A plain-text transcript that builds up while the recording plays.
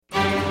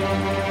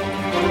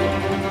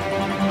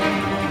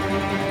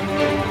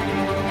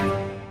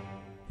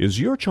Is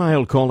your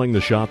child calling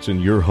the shots in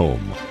your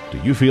home? Do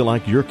you feel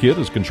like your kid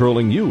is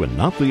controlling you and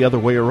not the other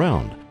way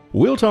around?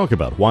 We'll talk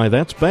about why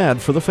that's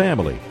bad for the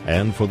family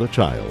and for the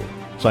child.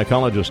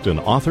 Psychologist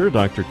and author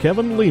Dr.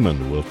 Kevin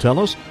Leman will tell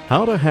us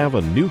how to have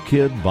a new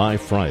kid by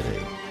Friday.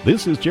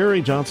 This is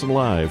Jerry Johnson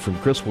Live from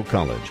Criswell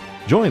College.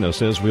 Join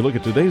us as we look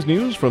at today's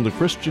news from the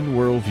Christian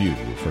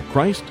worldview for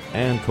Christ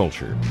and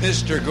culture.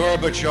 Mr.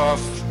 Gorbachev,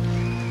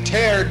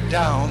 tear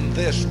down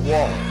this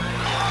wall.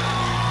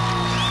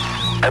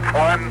 It's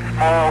one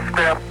small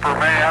step for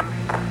man,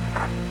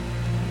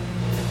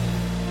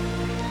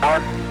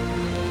 one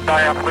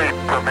giant leap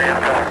for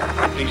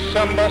mankind.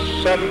 December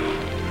 7th,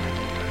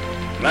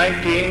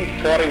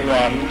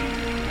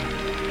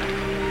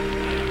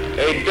 1941,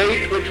 a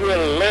date which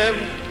will live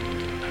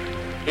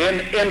in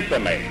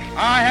infamy.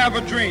 I have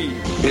a dream.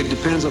 It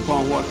depends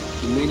upon what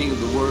the meaning of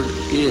the word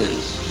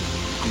is.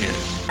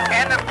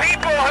 And the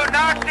people who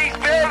knock these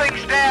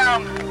buildings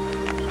down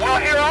will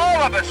hear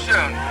all of us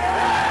soon.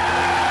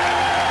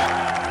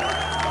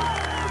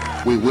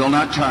 We will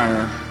not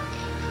tire,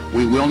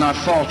 we will not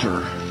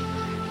falter,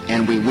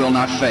 and we will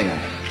not fail.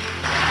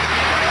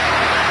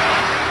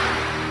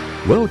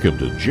 Welcome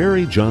to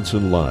Jerry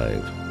Johnson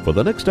Live. For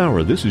the next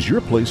hour, this is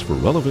your place for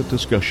relevant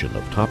discussion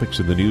of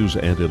topics in the news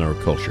and in our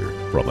culture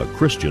from a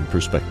Christian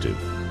perspective.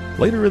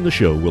 Later in the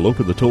show, we'll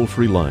open the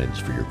toll-free lines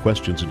for your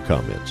questions and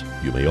comments.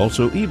 You may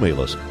also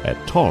email us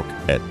at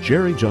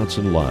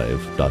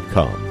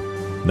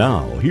talk@jerryjohnsonlive.com.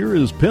 Now, here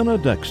is Penna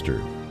Dexter.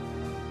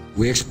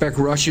 We expect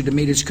Russia to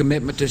meet its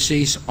commitment to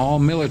cease all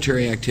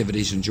military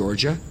activities in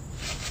Georgia,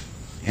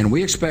 and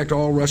we expect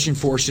all Russian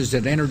forces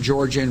that entered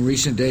Georgia in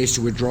recent days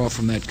to withdraw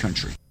from that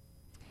country.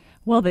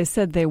 Well, they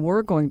said they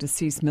were going to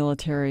cease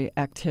military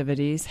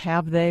activities.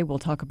 Have they? We'll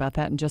talk about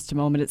that in just a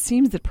moment. It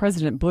seems that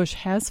President Bush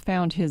has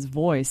found his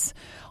voice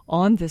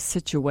on this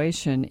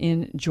situation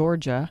in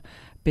Georgia,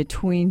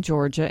 between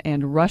Georgia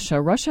and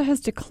Russia. Russia has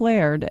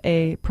declared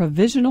a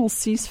provisional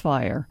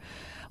ceasefire,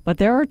 but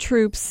there are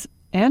troops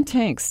and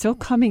tanks still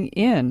coming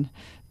in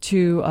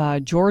to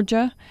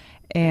Georgia,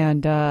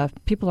 and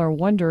people are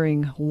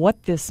wondering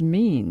what this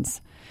means.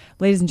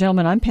 Ladies and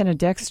gentlemen, I'm Penna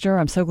Dexter.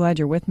 I'm so glad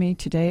you're with me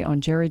today on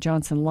Jerry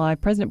Johnson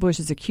Live. President Bush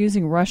is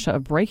accusing Russia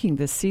of breaking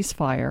this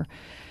ceasefire.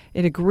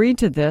 It agreed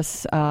to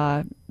this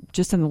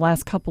just in the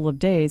last couple of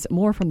days.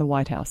 More from the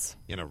White House.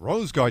 In a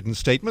Rose Garden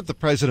statement, the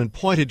president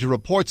pointed to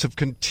reports of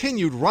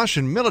continued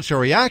Russian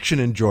military action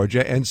in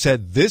Georgia and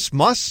said this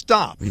must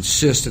stop. We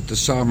insist that the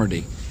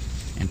sovereignty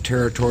and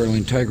territorial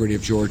integrity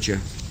of Georgia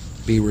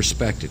be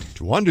respected.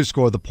 To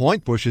underscore the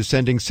point, Bush is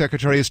sending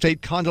Secretary of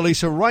State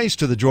Condoleezza Rice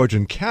to the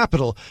Georgian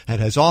capital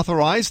and has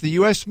authorized the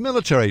U.S.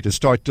 military to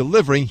start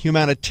delivering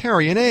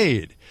humanitarian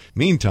aid.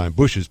 Meantime,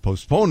 Bush is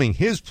postponing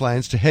his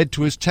plans to head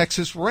to his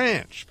Texas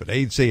ranch, but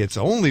aides say it's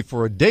only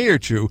for a day or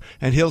two,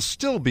 and he'll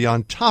still be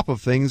on top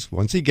of things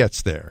once he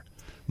gets there.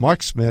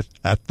 Mark Smith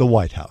at the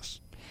White House.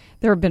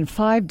 There have been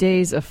 5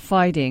 days of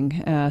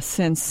fighting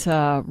since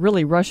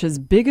really Russia's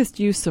biggest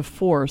use of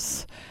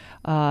force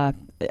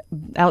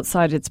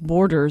outside its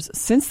borders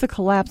since the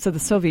collapse of the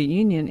Soviet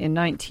Union in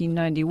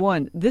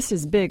 1991. This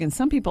is big, and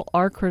some people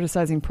are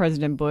criticizing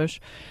President Bush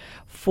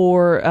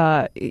for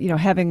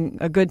having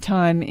a good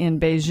time in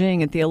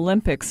Beijing at the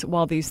Olympics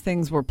while these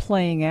things were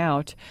playing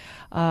out.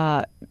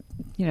 That's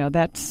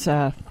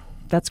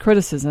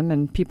criticism,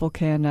 and people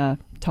can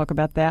talk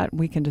about that.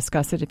 We can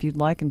discuss it if you'd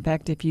like. In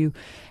fact, if you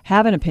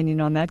have an opinion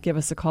on that, give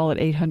us a call at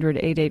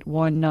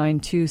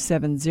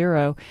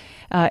 800-881-9270.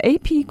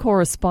 AP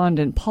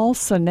correspondent Paul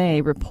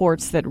Sané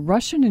reports that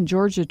Russian and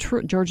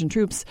Georgian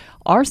troops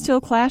are still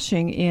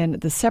clashing in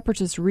the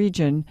separatist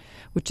region,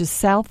 which is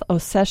South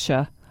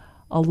Ossetia,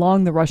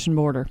 along the Russian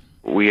border.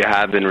 We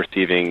have been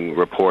receiving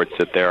reports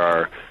that there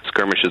are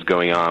skirmishes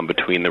going on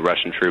between the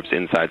Russian troops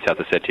inside South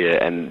Ossetia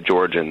and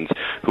Georgians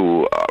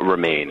who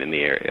remain in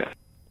the area.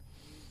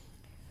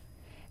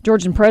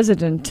 Georgian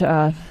President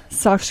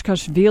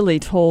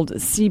Saakashvili told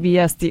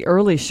CBS The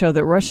Early Show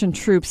that Russian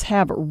troops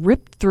have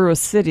ripped through a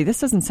city. This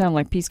doesn't sound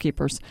like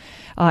peacekeepers.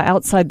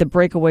 Outside the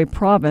breakaway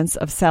province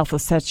of South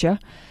Ossetia.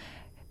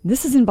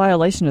 This is in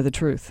violation of the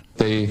truth.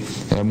 They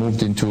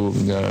moved into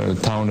the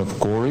town of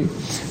Gori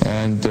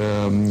and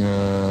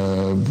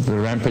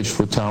rampaged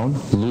through town,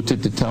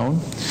 looted the town.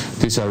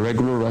 These are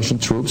regular Russian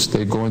troops.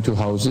 They go into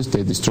houses.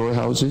 They destroy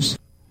houses.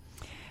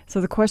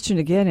 So the question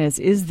again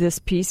is this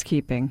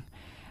peacekeeping?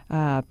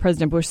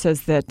 President Bush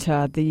says that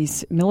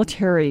these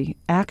military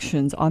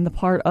actions on the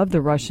part of the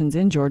Russians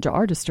in Georgia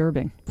are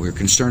disturbing. We're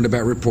concerned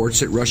about reports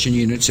that Russian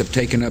units have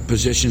taken up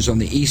positions on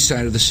the east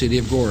side of the city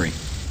of Gori,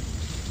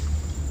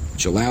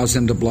 which allows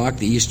them to block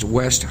the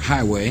east-west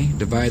highway,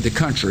 divide the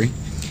country,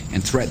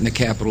 and threaten the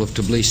capital of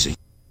Tbilisi.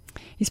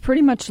 He's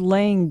pretty much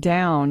laying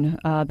down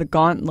the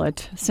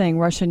gauntlet, saying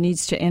Russia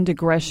needs to end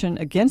aggression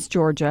against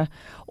Georgia,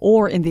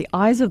 or in the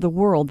eyes of the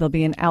world, they'll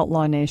be an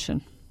outlaw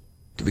nation.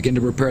 To begin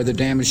to repair the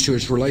damage to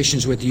its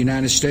relations with the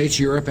United States,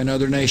 Europe, and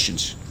other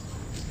nations,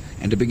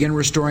 and to begin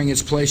restoring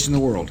its place in the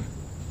world.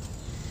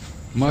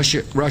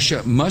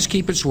 Russia must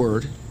keep its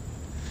word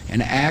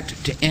and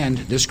act to end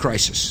this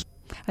crisis.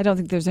 I don't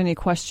think there's any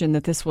question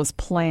that this was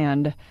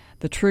planned.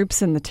 The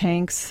troops and the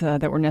tanks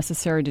that were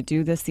necessary to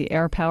do this, the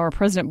air power.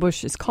 President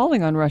Bush is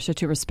calling on Russia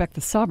to respect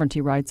the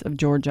sovereignty rights of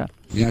Georgia.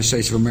 The United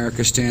States of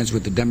America stands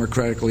with the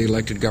democratically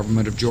elected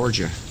government of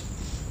Georgia.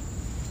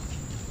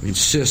 We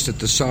insist that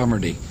the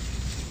sovereignty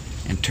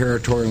and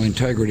territorial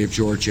integrity of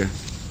Georgia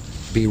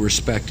be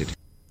respected.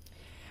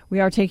 We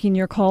are taking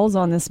your calls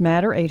on this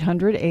matter,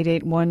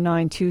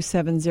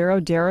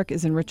 800-881-9270. Derek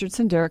is in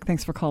Richardson. Derek,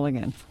 thanks for calling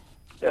in.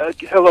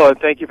 Hello, and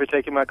thank you for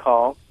taking my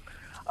call.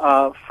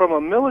 From a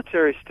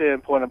military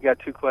standpoint, I've got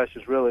two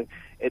questions, really.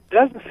 It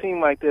doesn't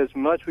seem like there's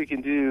much we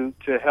can do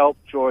to help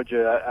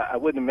Georgia. I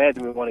wouldn't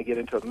imagine we want to get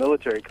into a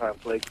military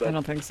conflict. But I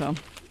don't think so.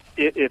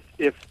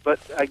 But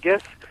I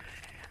guess,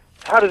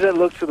 how does that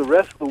look to the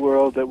rest of the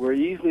world that we're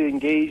easily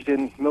engaged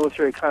in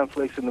military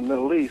conflicts in the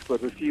Middle East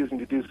but refusing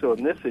to do so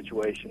in this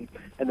situation?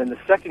 And then the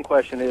second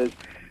question is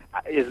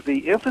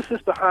the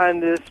emphasis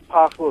behind this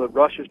possible that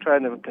Russia's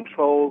trying to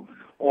control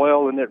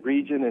oil in that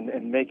region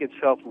and make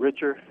itself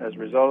richer as a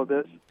result of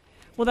this?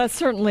 Well, that's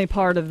certainly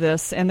part of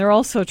this. And they're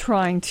also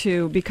trying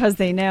to, because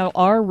they now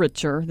are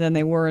richer than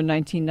they were in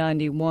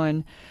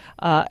 1991,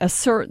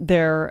 assert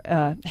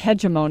their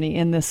hegemony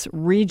in this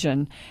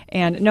region.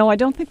 And no, I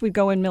don't think we'd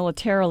go in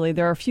militarily.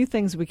 There are a few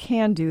things we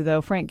can do,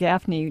 though. Frank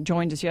Gaffney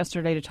joined us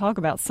yesterday to talk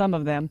about some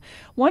of them.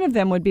 One of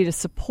them would be to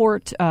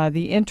support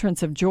the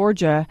entrance of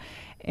Georgia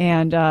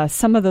and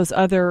some of those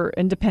other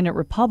independent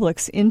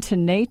republics into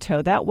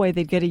NATO. That way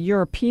they'd get a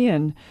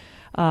European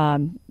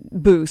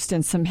boost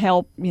and some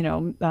help,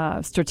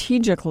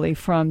 strategically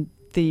from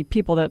the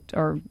people that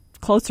are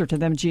closer to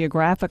them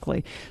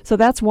geographically. So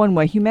that's one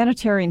way.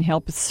 Humanitarian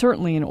help is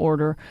certainly in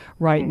order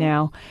right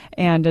now.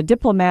 And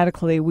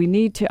diplomatically, we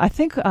need to, I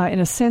think, in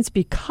a sense,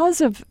 because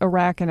of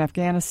Iraq and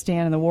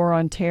Afghanistan and the war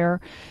on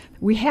terror,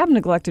 we have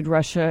neglected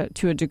Russia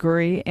to a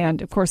degree.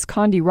 And, of course,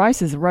 Condi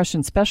Rice is a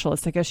Russian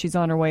specialist. I guess she's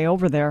on her way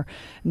over there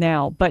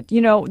now. But,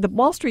 the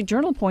Wall Street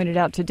Journal pointed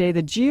out today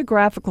the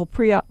geographical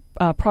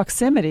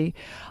proximity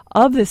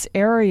of this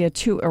area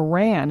to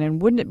Iran.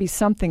 And wouldn't it be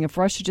something if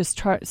Russia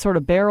just sort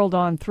of barreled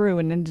on through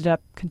and ended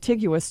up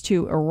contiguous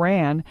to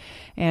Iran?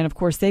 And, of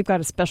course, they've got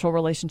a special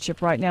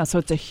relationship right now. So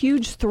it's a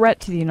huge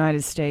threat to the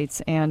United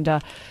States.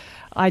 And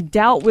I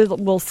doubt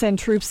we'll send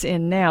troops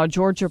in now.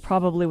 Georgia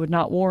probably would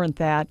not warrant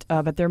that,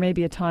 but there may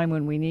be a time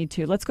when we need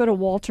to. Let's go to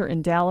Walter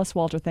in Dallas.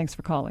 Walter, thanks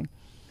for calling.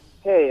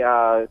 Hey,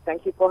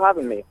 thank you for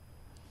having me.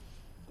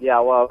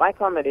 Yeah, well, my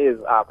comment is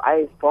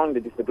I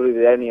strongly disagree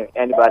with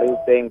anybody who's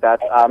saying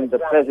that the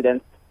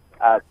president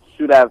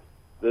should have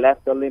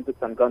left the Olympics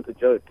and gone to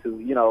Georgia.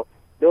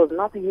 There was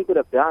nothing he could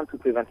have done to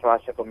prevent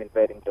Russia from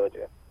invading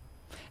Georgia.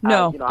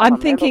 No, I'm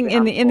thinking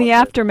in the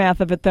aftermath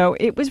of it, though,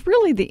 it was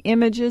really the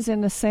images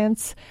in a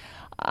sense.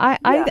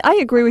 I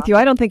agree with you.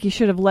 I don't think he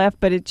should have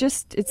left, but it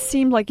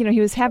seemed like,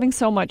 he was having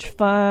so much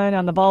fun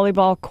on the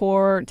volleyball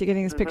court,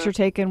 getting his picture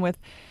taken with,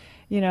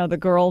 the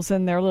girls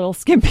in their little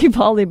skimpy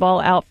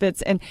volleyball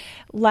outfits and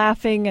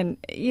laughing. And,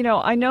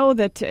 I know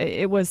that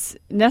it was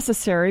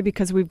necessary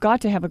because we've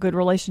got to have a good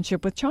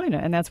relationship with China,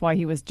 and that's why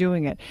he was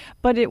doing it.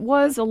 But it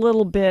was a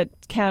little bit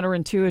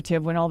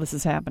counterintuitive when all this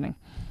is happening.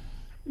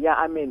 Yeah,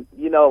 I mean,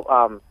 he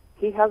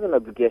has an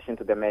obligation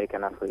to the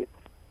American athletes,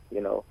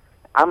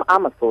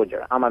 I'm a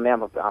soldier. I'm a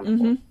member of the armed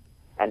force.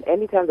 And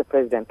anytime the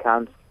president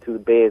comes to the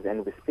base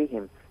and we see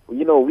him,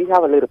 we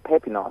have a little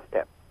pep in our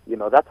step.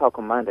 That's our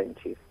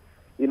commander-in-chief.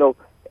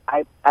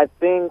 I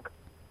think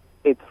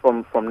it's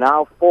from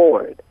now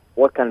forward,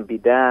 what can be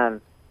done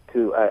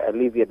to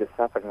alleviate the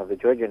suffering of the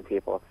Georgian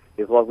people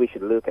is what we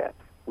should look at.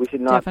 We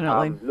should not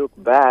look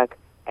back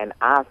and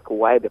ask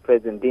why the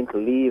president didn't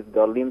leave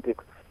the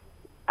Olympics.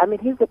 I mean,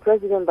 he's the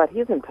president, but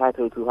he's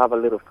entitled to have a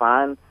little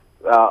fun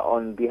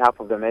on behalf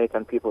of the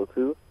American people,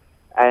 too.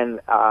 And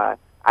I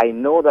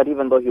know that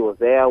even though he was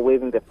there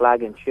waving the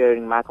flag and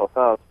cheering Michael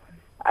Phelps,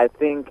 I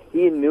think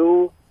he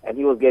knew and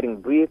he was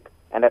getting briefed,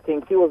 and I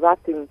think he was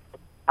acting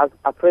as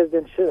a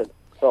president should.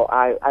 So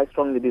I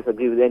strongly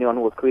disagree with anyone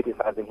who was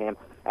criticizing him.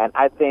 And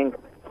I think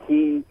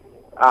he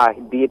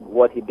did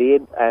what he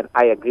did, and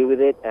I agree with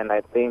it. And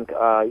I think,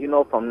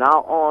 from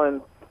now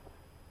on,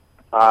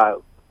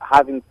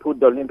 having put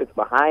the Olympics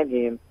behind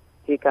him,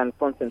 he can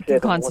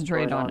concentrate on what's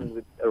going on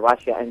with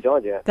Russia and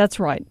Georgia. That's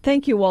right.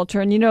 Thank you,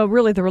 Walter. And,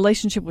 really the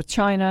relationship with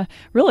China,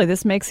 really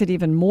this makes it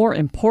even more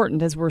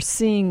important as we're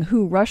seeing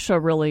who Russia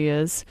really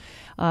is.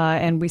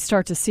 And we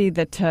start to see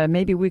that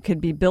maybe we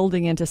could be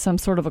building into some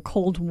sort of a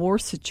Cold War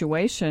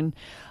situation.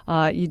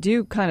 You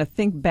do kind of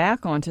think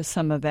back onto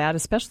some of that,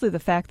 especially the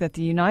fact that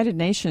the United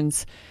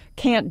Nations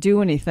can't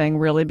do anything,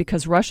 really,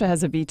 because Russia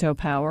has a veto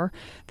power.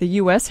 The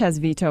U.S. has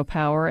veto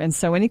power. And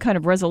so any kind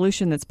of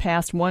resolution that's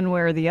passed one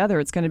way or the other,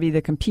 it's going to be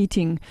the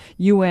competing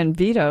UN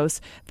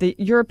vetoes. The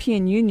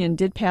European Union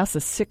did pass a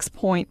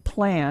 6-point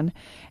plan.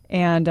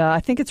 And I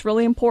think it's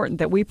really important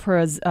that we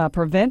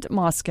prevent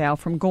Moscow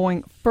from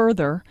going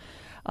further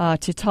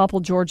to topple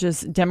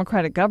Georgia's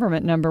democratic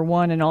government, number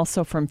one, and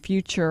also from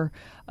future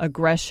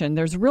aggression.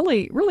 There's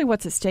really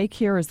what's at stake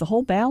here is the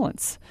whole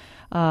balance.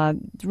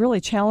 Really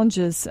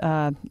challenges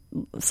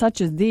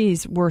such as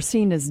these were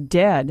seen as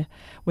dead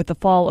with the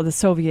fall of the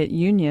Soviet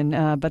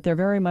Union, but they're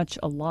very much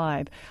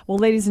alive. Well,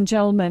 ladies and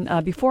gentlemen,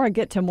 before I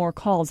get to more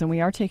calls, and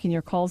we are taking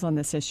your calls on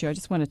this issue, I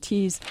just want to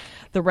tease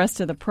the rest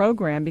of the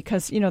program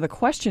because, the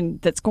question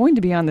that's going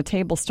to be on the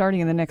table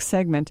starting in the next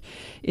segment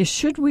is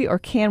should we or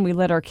can we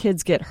let our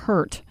kids get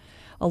hurt?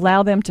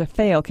 Allow them to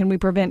fail? Can we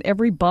prevent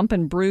every bump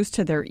and bruise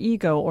to their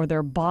ego or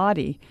their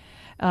body?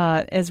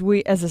 As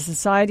a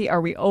society,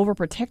 are we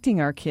overprotecting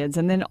our kids?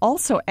 And then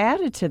also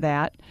added to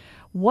that,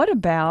 what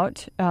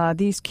about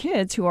these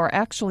kids who are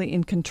actually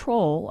in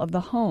control of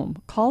the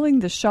home, calling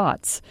the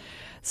shots?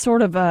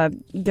 Sort of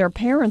their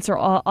parents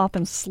are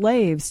often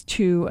slaves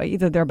to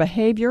either their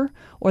behavior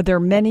or their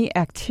many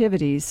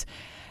activities.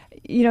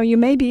 You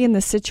may be in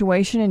this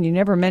situation and you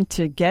never meant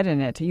to get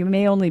in it. You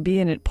may only be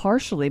in it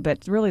partially,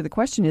 but really the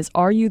question is,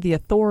 are you the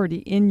authority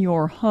in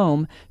your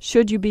home?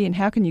 Should you be, and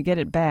how can you get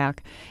it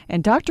back?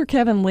 And Dr.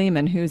 Kevin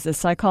Leman, who's a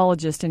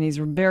psychologist, and he's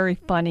very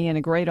funny and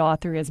a great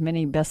author, he has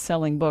many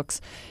best-selling books,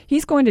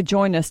 he's going to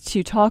join us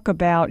to talk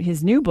about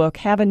his new book,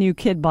 Have a New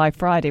Kid by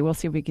Friday. We'll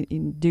see if we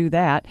can do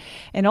that.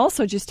 And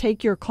also just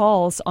take your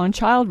calls on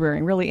child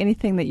rearing, really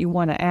anything that you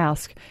want to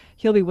ask.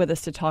 He'll be with us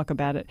to talk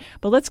about it.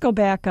 But let's go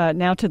back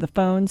now to the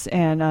phones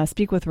and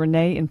speak with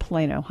Renee in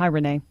Plano. Hi,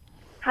 Renee.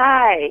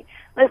 Hi.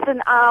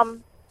 Listen,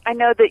 I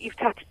know that you've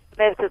touched on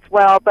this as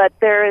well, but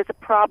there is a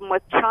problem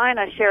with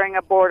China sharing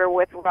a border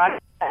with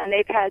Russia, and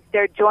they've had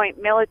their joint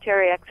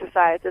military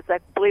exercises, I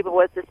believe it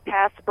was this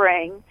past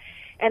spring.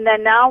 And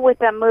then now with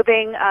them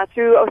moving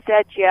through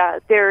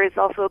Ossetia, there is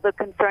also the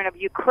concern of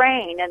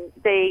Ukraine, and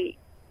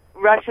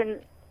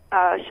Russian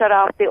shut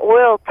off the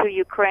oil to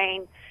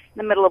Ukraine in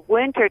the middle of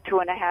winter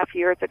 2.5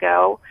 years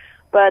ago,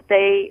 but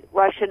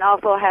Russian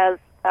also has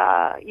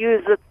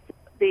used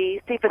the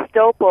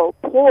Sevastopol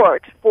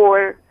port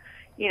for,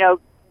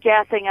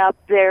 gassing up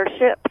their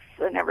ships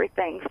and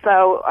everything.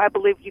 So I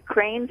believe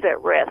Ukraine's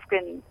at risk,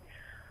 and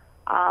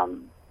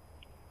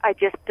I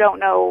just don't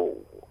know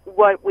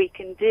what we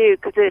can do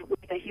because it would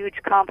be a huge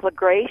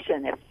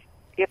conflagration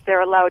if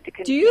they're allowed to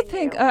continue. Do you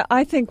think,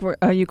 I think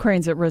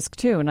Ukraine's at risk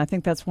too, and I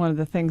think that's one of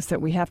the things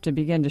that we have to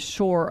begin to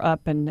shore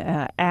up and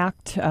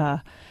act,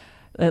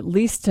 at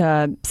least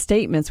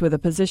statements with a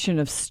position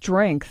of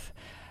strength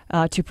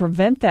to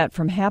prevent that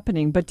from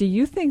happening. But do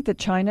you think that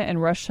China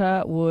and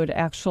Russia would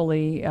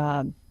actually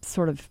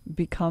sort of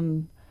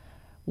become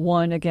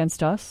one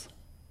against us?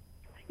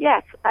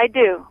 Yes, I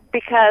do,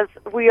 because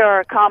we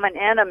are a common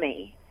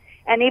enemy.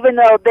 And even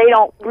though they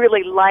don't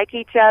really like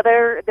each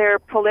other, they're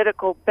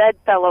political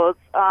bedfellows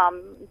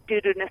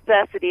due to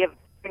necessity of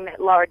having that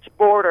large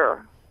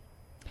border.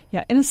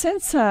 Yeah, in a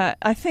sense,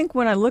 I think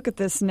when I look at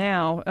this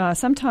now,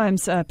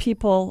 sometimes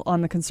people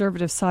on the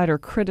conservative side are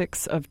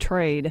critics of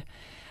trade,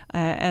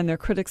 and they're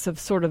critics of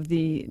sort of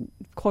the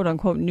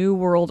quote-unquote New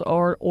World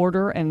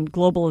Order and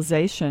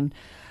globalization.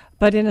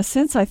 But in a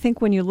sense, I think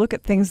when you look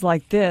at things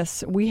like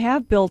this, we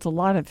have built a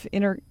lot of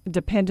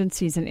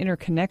interdependencies and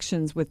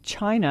interconnections with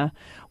China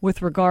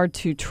with regard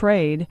to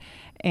trade,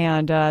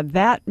 and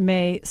that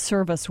may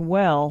serve us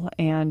well.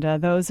 And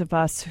those of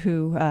us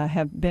who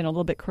have been a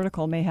little bit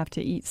critical may have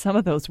to eat some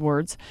of those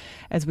words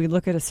as we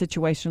look at a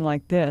situation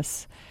like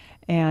this.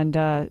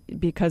 And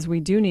because we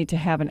do need to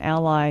have an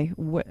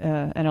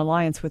an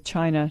alliance with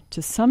China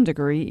to some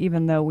degree,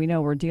 even though we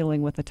know we're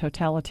dealing with a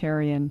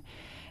totalitarian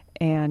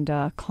and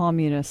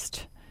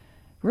communist,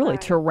 really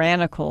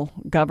tyrannical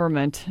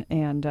government.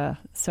 And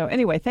so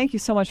anyway, thank you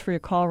so much for your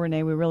call,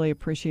 Renee. We really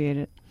appreciate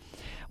it.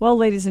 Well,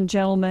 ladies and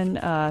gentlemen,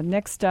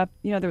 next up,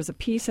 there was a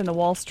piece in the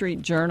Wall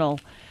Street Journal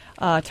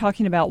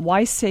talking about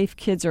why safe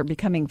kids are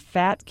becoming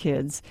fat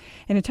kids.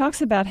 And it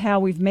talks about how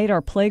we've made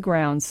our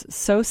playgrounds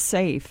so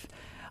safe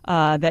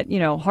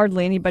that,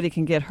 hardly anybody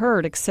can get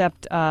hurt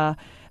except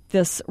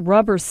this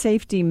rubber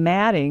safety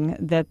matting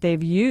that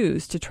they've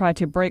used to try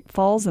to break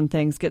falls and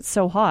things gets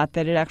so hot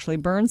that it actually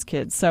burns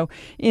kids. So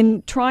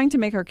in trying to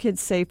make our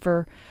kids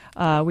safer,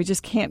 we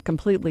just can't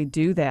completely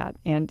do that.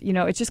 And,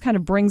 it just kind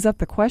of brings up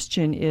the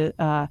question,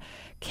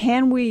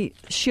 can we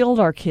shield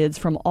our kids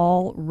from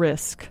all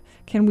risk?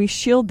 Can we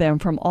shield them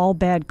from all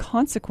bad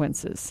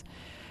consequences?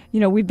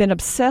 We've been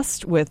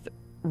obsessed with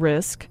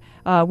risk.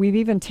 We've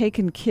even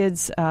taken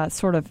kids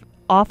sort of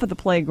off of the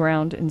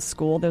playground in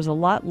school. There's a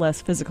lot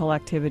less physical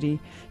activity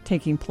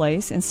taking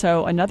place. And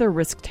so another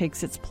risk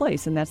takes its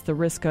place, and that's the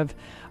risk of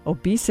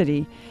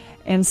obesity.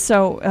 And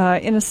so,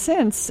 in a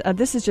sense,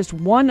 this is just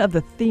one of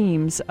the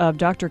themes of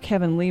Dr.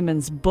 Kevin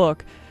Leman's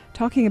book,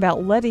 talking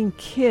about letting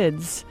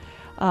kids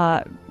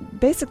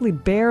basically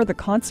bear the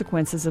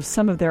consequences of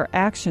some of their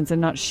actions and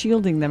not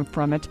shielding them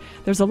from it.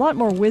 There's a lot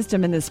more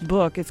wisdom in this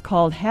book. It's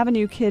called Have a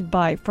New Kid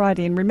by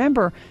Friday. And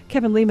remember,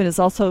 Kevin Leman is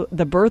also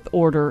the birth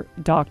order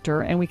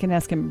doctor, and we can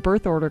ask him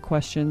birth order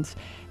questions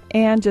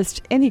and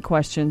just any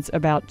questions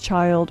about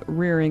child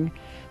rearing.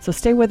 So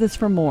stay with us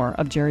for more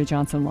of Jerry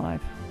Johnson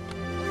Live.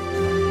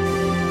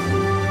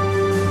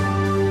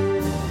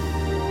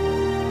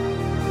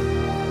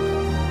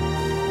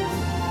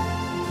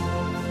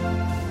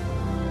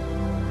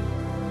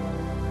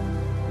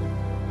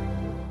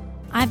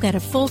 got a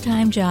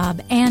full-time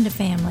job and a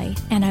family,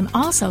 and I'm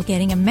also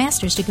getting a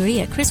master's degree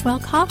at Criswell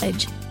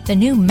College. The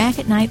new Mac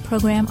at Night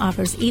program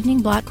offers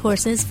evening block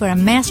courses for a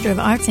Master of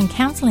Arts in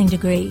Counseling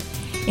degree.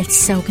 It's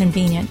so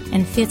convenient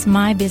and fits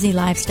my busy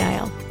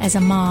lifestyle as a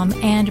mom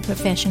and a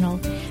professional.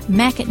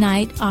 Mac at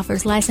Night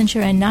offers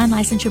licensure and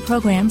non-licensure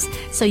programs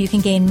so you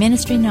can gain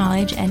ministry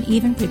knowledge and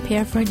even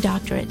prepare for a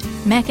doctorate.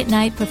 Mac at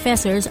Night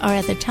professors are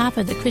at the top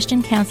of the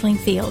Christian counseling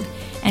field,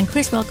 and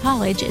Criswell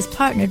College is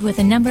partnered with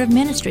a number of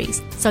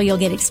ministries, so you'll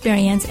get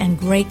experience and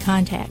great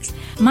contacts.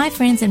 My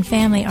friends and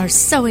family are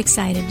so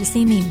excited to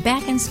see me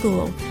back in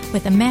school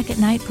with the Mac at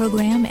Night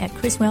program at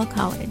Criswell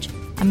College.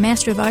 A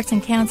Master of Arts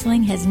in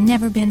Counseling has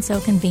never been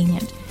so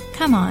convenient.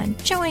 Come on,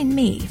 join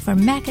me for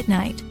Mac at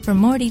Night. For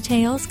more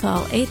details,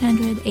 call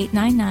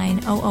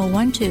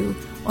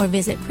 800-899-0012 or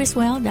visit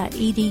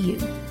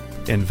criswell.edu.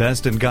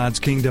 Invest in God's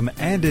kingdom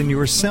and in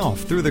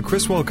yourself through the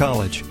Criswell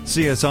College.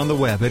 See us on the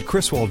web at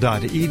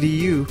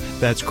criswell.edu.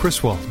 That's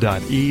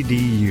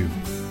criswell.edu.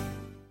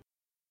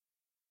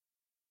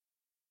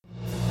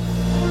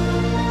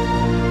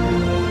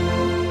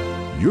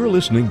 You're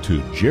listening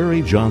to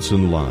Jerry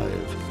Johnson Live.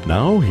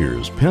 Now,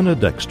 here's Penna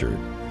Dexter.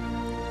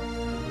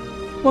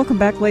 Welcome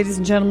back, ladies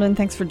and gentlemen.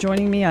 Thanks for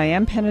joining me. I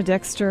am Penna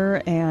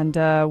Dexter, and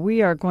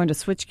we are going to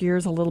switch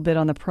gears a little bit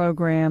on the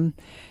program.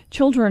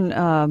 Children,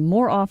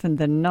 more often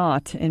than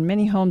not, in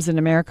many homes in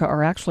America,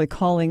 are actually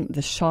calling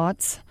the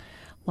shots.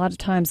 A lot of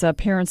times,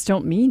 parents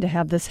don't mean to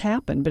have this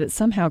happen, but it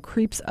somehow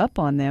creeps up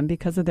on them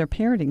because of their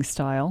parenting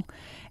style.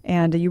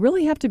 And you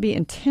really have to be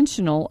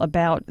intentional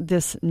about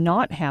this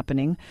not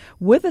happening.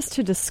 With us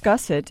to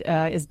discuss it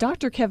is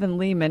Dr. Kevin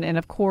Leman, and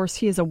of course,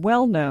 he is a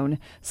well-known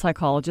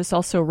psychologist,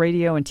 also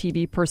radio and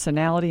TV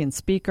personality and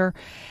speaker.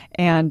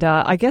 And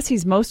I guess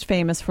he's most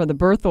famous for the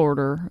Birth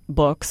Order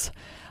books.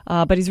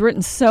 But he's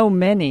written so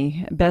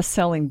many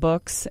best-selling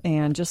books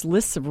and just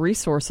lists of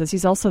resources.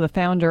 He's also the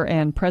founder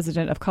and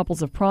president of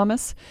Couples of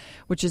Promise,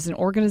 which is an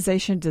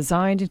organization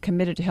designed and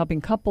committed to helping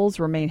couples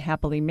remain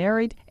happily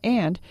married.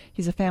 And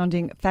he's a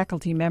founding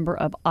faculty member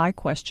of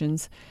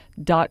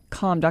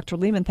iQuestions.com. Dr.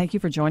 Leman, thank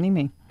you for joining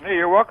me. Hey,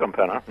 you're welcome,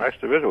 Penna. Nice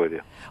to visit with you.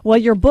 Well,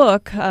 your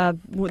book, the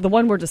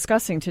one we're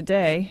discussing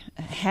today,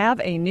 Have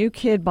a New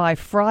Kid by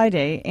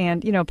Friday.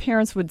 And, you know,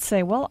 parents would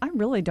say, well, I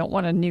really don't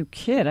want a new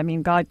kid. I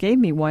mean, God gave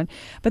me one.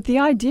 But the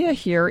idea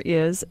here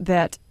is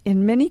that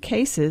in many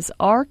cases,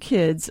 our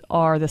kids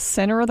are the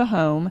center of the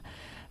home.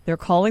 They're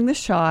calling the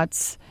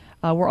shots.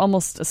 We're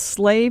almost a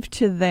slave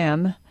to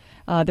them,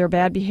 their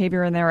bad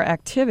behavior and their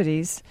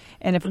activities.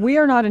 And if we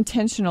are not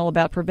intentional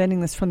about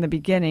preventing this from the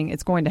beginning,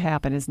 it's going to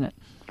happen, isn't it?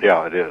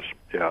 Yeah, it is.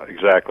 Yeah,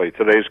 exactly.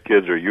 Today's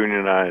kids are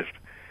unionized.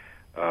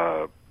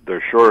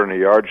 They're short on a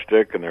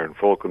yardstick, and they're in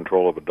full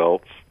control of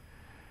adults.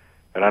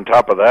 And on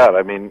top of that,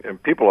 I mean,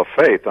 and people of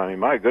faith, I mean,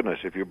 my goodness,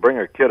 if you bring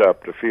a kid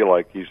up to feel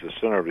like he's the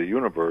center of the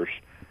universe,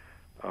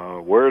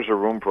 where's the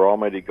room for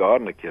Almighty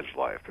God in a kid's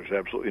life? There's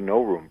absolutely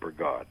no room for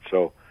God.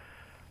 So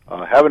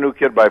Have a New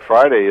Kid by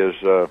Friday is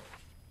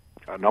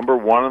number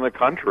one in the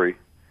country,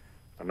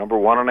 number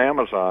one on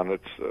Amazon.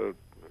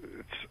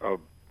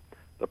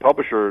 The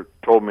publisher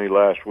told me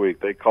last week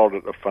they called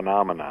it a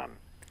phenomenon.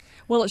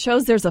 Well, it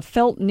shows there's a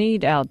felt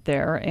need out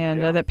there,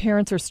 and that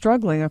parents are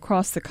struggling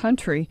across the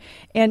country.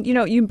 And, you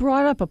know, you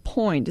brought up a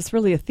point. It's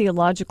really a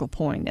theological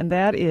point, and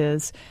that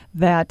is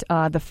that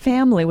the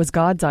family was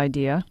God's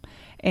idea.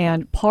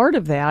 And part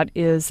of that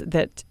is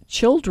that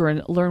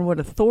children learn what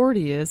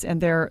authority is,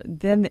 and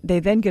they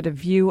then get a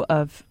view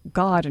of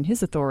God and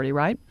His authority,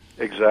 right?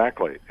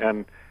 Exactly.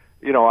 And,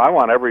 you know, I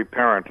want every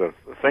parent to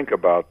think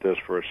about this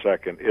for a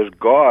second. Is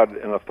God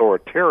an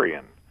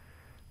authoritarian?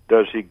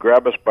 Does He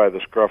grab us by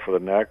the scruff of the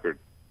neck or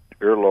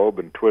earlobe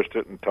and twist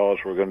it and tell us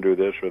we're going to do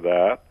this or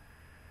that?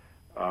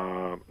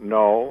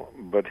 No,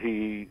 but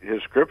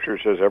His Scripture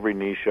says every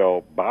knee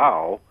shall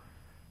bow.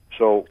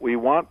 So we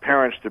want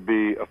parents to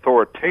be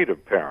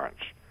authoritative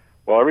parents.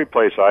 Well, every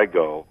place I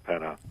go,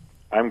 Penna,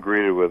 I'm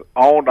greeted with,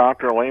 "Oh,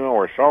 Dr. Leman,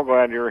 we're so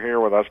glad you're here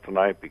with us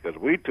tonight because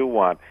we too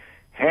want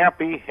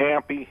happy,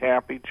 happy,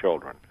 happy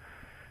children."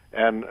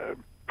 And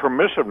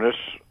permissiveness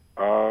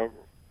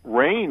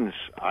reigns,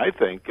 I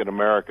think, in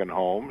American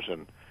homes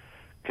and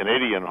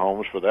Canadian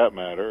homes for that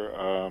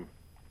matter.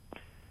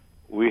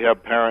 We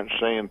have parents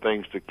saying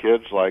things to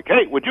kids like,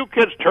 "Hey, would you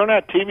kids turn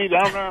that TV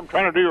down there? I'm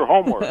trying to do your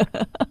homework."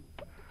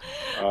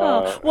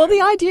 Well,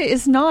 the idea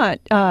is not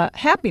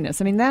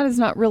happiness. I mean, that is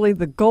not really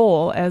the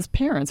goal as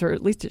parents, or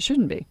at least it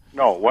shouldn't be.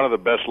 No, one of the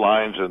best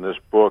lines in this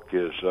book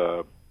is,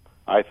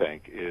 I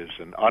think, is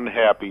an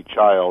unhappy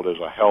child is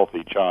a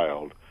healthy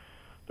child.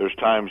 There's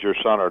times your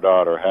son or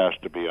daughter has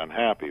to be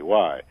unhappy.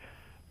 Why?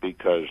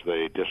 Because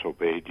they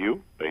disobeyed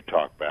you, they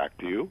talked back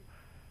to you,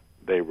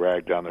 they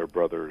ragged on their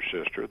brother or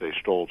sister, they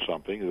stole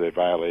something, they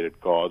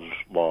violated God's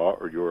law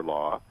or your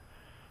law.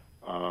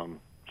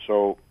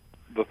 So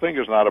the thing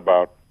is not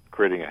about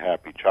creating a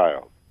happy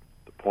child.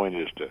 The point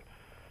is to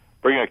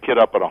bring a kid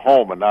up in a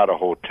home and not a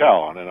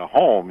hotel. And in a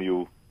home,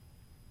 you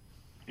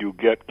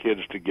get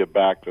kids to give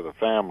back to the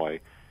family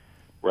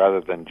rather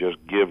than just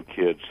give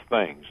kids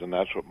things, and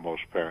that's what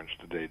most parents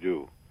today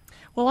do.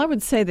 Well, I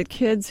would say that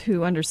kids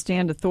who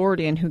understand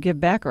authority and who give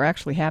back are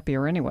actually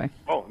happier anyway.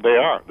 Oh, they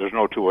are. There's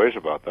no two ways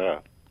about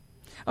that.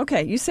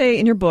 Okay, you say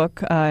in your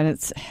book, and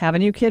it's Have a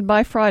New Kid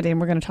by Friday, and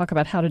we're going to talk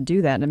about how to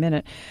do that in a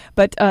minute,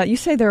 but you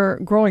say they're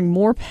growing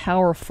more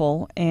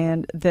powerful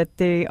and that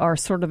they are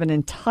sort of an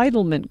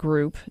entitlement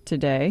group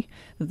today,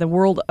 that the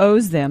world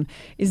owes them.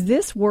 Is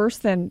this worse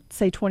than,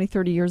 say, 20,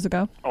 30 years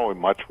ago? Oh,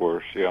 much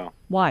worse, yeah.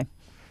 Why?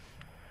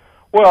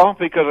 Well,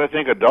 because I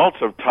think adults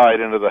have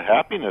tied into the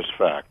happiness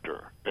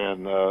factor.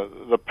 And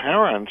the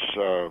parents,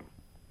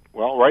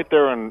 well, right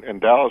there in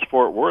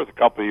Dallas-Fort Worth a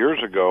couple of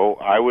years ago,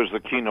 I was the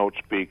keynote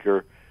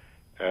speaker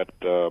at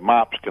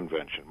MOPS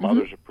convention,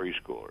 Mothers of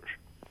Preschoolers.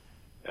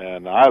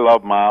 And I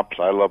love MOPS.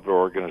 I love their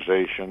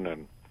organization.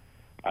 And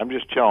I'm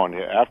just telling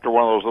you, after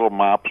one of those little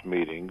MOPS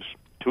meetings,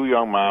 two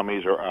young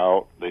mommies are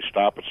out. They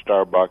stop at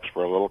Starbucks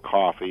for a little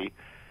coffee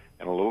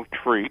and a little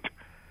treat.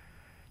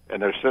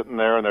 And they're sitting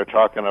there and they're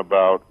talking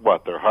about,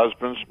 what, their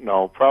husbands?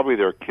 No, probably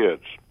their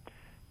kids.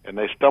 And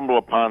they stumble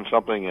upon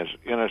something as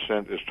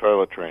innocent as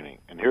toilet training.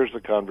 And here's the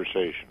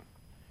conversation.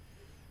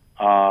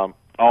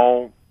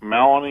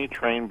 Melanie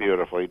trained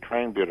beautifully,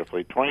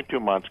 22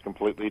 months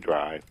completely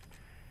dry. And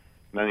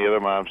then the other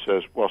mom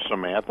says, well,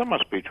 Samantha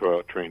must be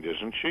toilet trained,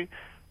 isn't she?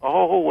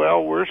 Oh,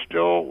 well, we're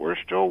still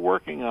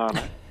working on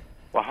it.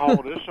 Well, how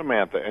old is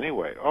Samantha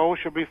anyway? Oh,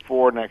 she'll be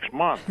 4 next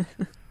month.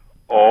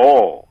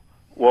 Oh,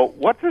 well,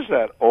 what does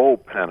that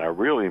Penna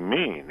really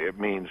mean? It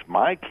means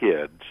my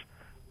kid's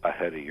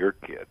ahead of your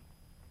kid.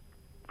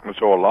 And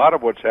so a lot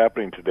of what's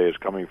happening today is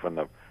coming from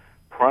the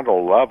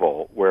parental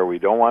level where we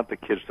don't want the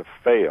kids to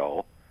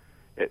fail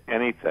at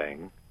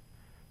anything,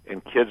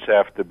 and kids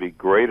have to be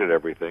great at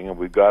everything, and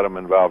we've got them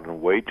involved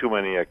in way too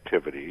many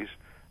activities.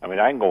 I mean,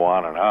 I can go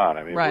on and on.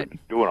 I mean, right. We're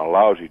doing a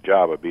lousy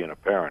job of being a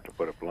parent, to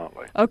put it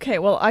bluntly. Okay,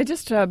 well, I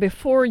just,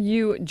 before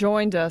you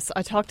joined us,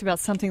 I talked about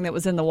something that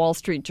was in the Wall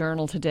Street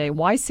Journal today,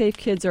 why safe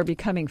kids are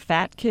becoming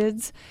fat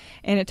kids.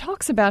 And it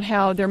talks about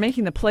how they're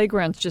making the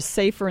playgrounds just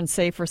safer and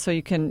safer so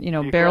you can,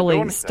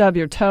 barely stub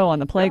your toe on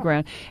the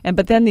playground. Yeah.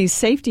 But then these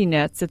safety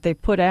nets that they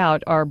put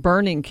out are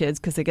burning kids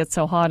because they get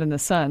so hot in the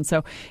sun.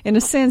 So in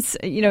a sense,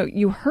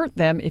 you hurt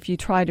them if you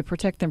try to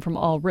protect them from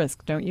all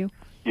risk, don't you?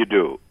 You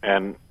do.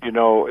 And,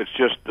 it's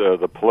just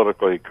the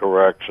politically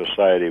correct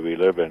society we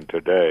live in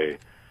today.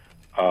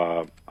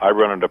 I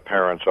run into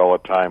parents all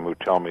the time who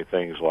tell me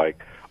things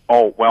like,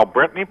 oh, well,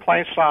 Brittany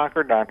plays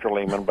soccer, Dr.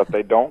 Lehman, but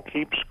they don't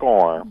keep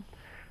score.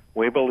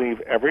 We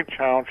believe every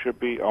child should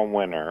be a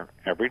winner.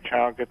 Every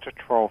child gets a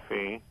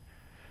trophy.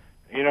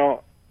 I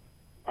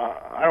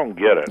don't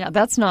get it. Yeah,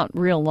 that's not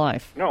real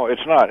life. No,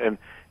 it's not. And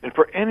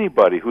for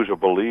anybody who's a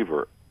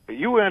believer,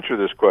 you answer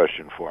this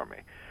question for me.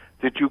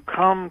 Did you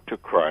come to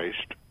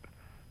Christ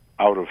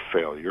out of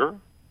failure,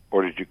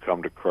 or did you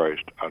come to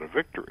Christ out of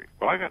victory?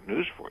 Well, I got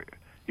news for you.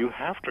 You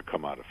have to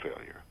come out of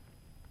failure.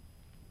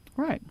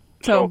 Right.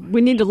 So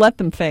we need to let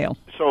them fail.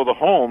 So the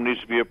home needs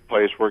to be a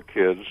place where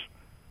kids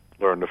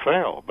learn to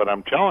fail. But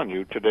I'm telling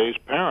you, today's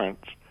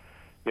parents,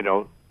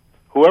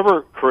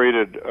 whoever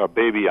created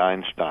baby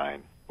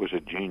Einstein was a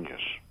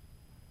genius.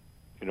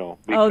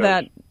 Because,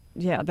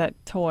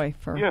 that toy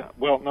for... Yeah,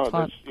 well,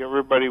 no,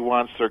 everybody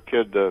wants their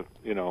kid to,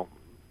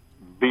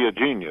 be a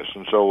genius,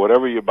 and so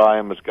whatever you buy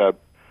them has got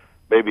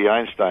baby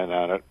Einstein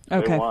on it.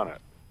 Okay. They want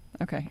it.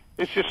 Okay.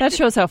 That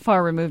shows how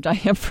far removed I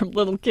am from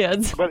little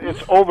kids. But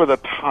it's over the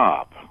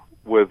top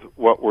with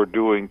what we're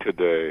doing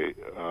today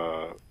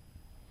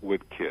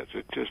with kids.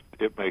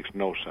 It makes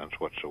no sense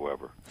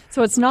whatsoever.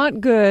 So it's not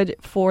good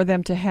for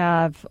them to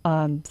have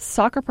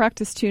soccer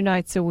practice 2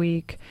 nights a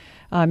week,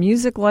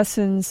 music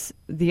lessons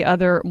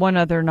one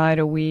other night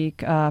a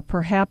week,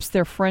 perhaps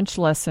their French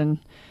lesson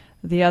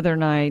the other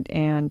night,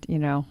 and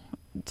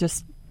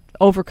just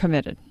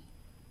overcommitted.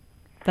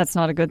 That's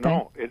not a good thing?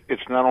 No,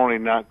 it's not only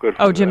not good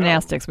for them.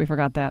 Gymnastics, we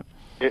forgot that.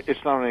 It's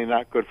not only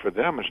not good for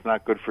them, it's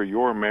not good for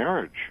your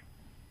marriage.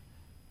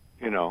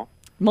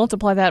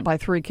 Multiply that by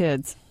 3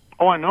 kids.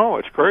 Oh, I know.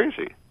 It's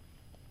crazy.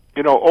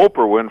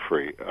 Oprah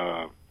Winfrey,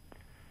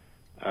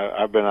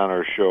 I've been on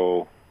her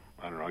show,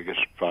 I don't know, I guess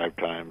 5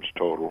 times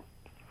total.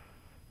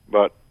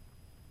 But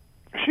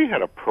she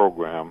had a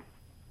program,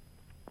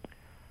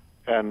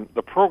 and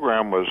the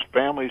program was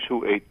families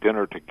who ate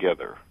dinner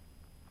together.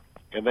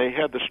 And they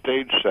had the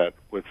stage set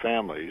with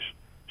families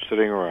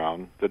sitting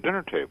around the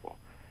dinner table.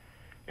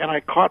 And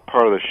I caught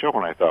part of the show,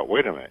 and I thought,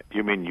 wait a minute,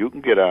 you mean you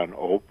can get on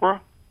Oprah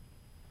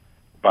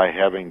by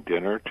having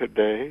dinner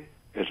today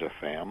as a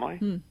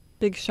family?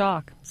 Big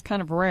shock. It's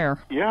kind of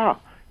rare. Yeah.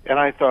 And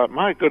I thought,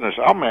 my goodness,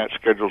 I'll match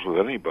schedules with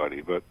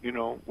anybody. But,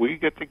 we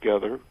get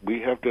together. We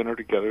have dinner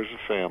together as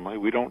a family.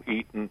 We don't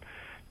eat in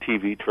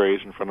TV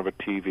trays in front of a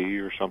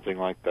TV or something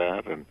like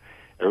that. And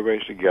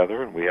everybody's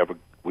together, and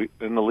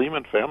in the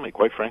Lehman family,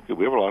 quite frankly,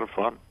 we have a lot of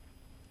fun.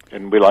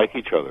 And we like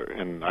each other.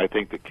 And I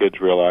think the kids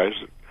realize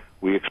that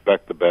we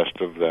expect the best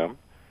of them.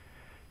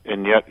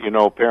 And yet,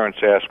 parents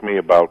ask me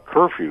about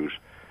curfews.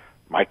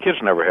 My kids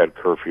never had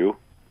curfew,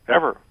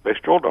 ever. They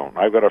still don't.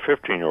 I've got a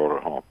 15-year-old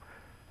at home.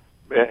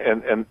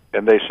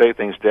 And they say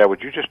things, Dad,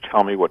 would you just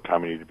tell me what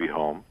time I need to be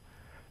home?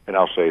 And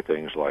I'll say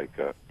things like,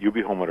 you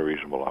be home at a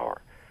reasonable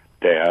hour.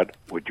 Dad,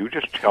 would you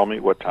just tell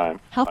me what time?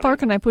 How far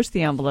can I push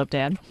the envelope,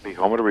 Dad? Be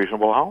home at a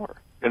reasonable hour.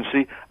 And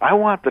see, I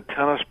want the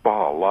tennis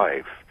ball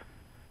life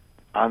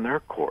on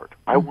their court.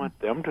 I want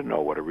them to know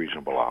what a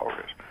reasonable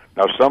hour is.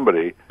 Now,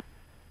 somebody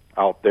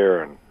out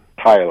there in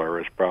Tyler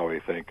is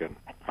probably thinking,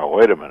 oh,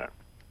 wait a minute.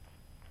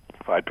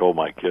 If I told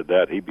my kid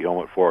that, he'd be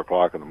home at 4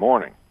 o'clock in the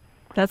morning.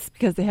 That's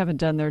because they haven't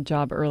done their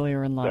job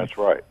earlier in life. That's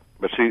right.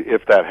 But see,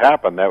 if that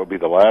happened, that would be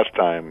the last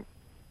time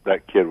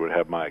that kid would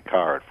have my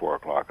car at 4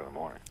 o'clock in the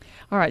morning.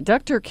 All right,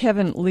 Dr.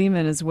 Kevin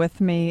Leman is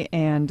with me,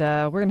 and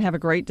we're going to have a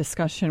great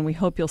discussion. We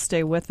hope you'll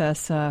stay with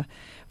us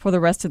for the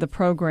rest of the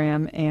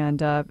program,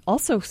 and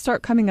also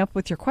start coming up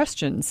with your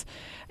questions.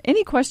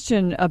 Any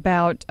question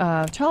about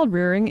child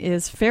rearing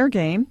is fair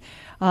game.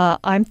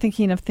 I'm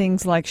thinking of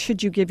things like,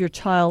 should you give your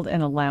child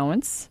an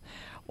allowance?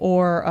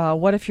 Or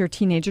what if your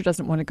teenager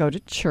doesn't want to go to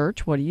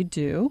church? What do you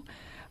do?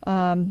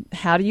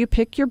 How do you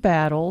pick your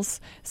battles?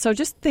 So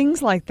just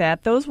things like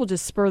that. Those will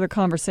just spur the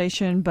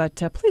conversation,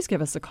 but please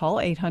give us a call,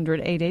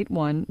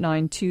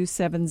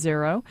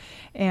 800-881-9270,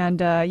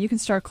 and you can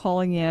start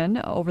calling in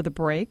over the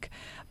break.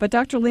 But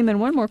Dr. Leman,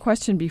 one more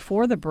question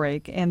before the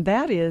break, and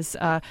that is,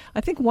 I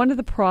think one of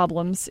the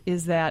problems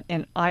is that,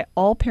 and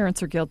all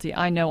parents are guilty.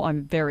 I know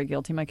I'm very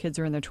guilty. My kids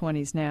are in their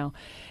 20s now.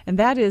 And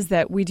that is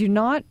that we do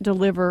not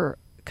deliver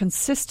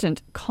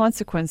consistent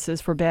consequences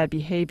for bad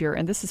behavior,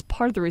 and this is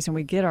part of the reason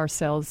we get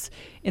ourselves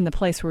in the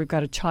place where we've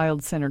got a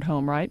child-centered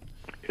home, right?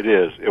 It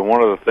is. And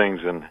one of the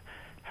things in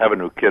Have a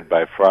New Kid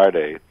by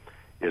Friday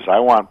is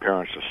I want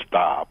parents to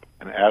stop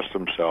and ask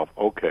themselves,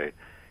 okay,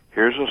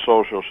 here's a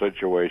social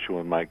situation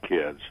with my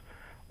kids.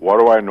 What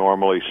do I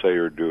normally say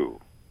or do?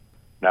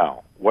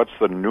 Now, what's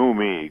the new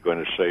me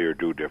going to say or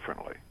do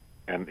differently?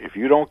 And if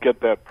you don't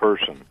get that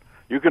person,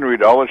 you can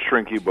read all the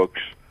Shrinky books.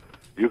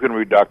 You can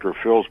read Dr.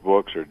 Phil's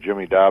books or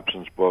Jimmy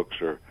Dobson's books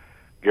or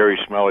Gary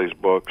Smalley's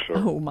books or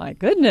oh my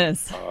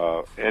goodness,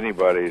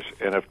 anybody's.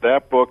 And if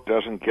that book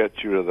doesn't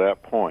get you to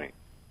that point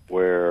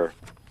where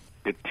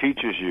it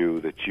teaches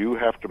you that you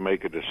have to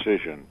make a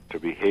decision to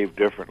behave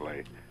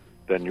differently,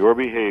 then your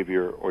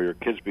behavior or your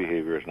kid's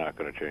behavior is not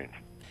going to change.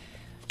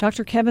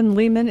 Dr. Kevin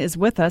Leman is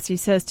with us. He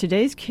says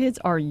today's kids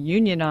are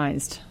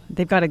unionized.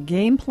 They've got a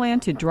game plan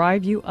to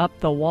drive you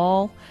up the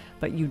wall,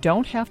 but you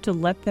don't have to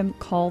let them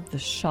call the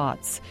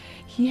shots.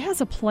 He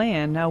has a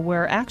plan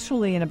where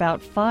actually in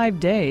about 5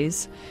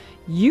 days,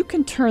 you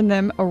can turn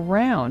them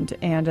around.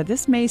 And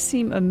this may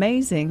seem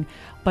amazing,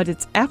 but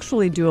it's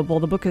actually doable.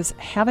 The book is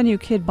Have a New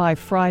Kid by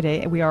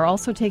Friday. We are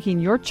also taking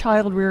your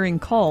child rearing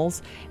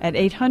calls at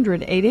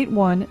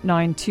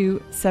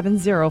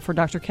 800-881-9270 for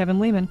Dr. Kevin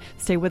Leman.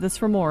 Stay with us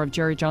for more of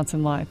Jerry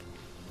Johnson Live.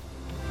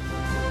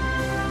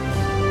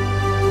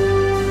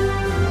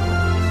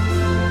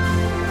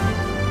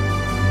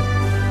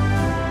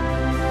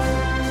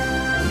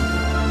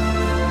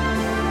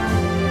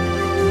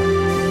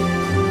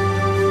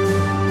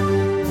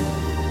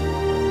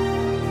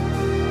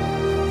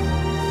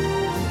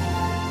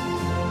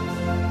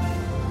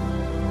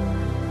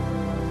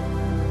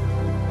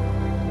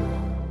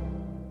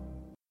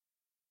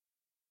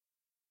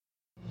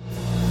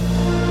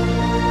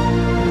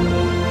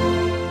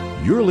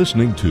 You're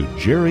listening to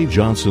Jerry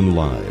Johnson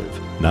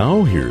Live.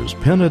 Now here's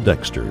Penna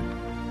Dexter.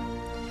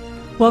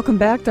 Welcome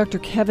back. Dr.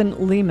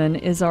 Kevin Leman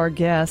is our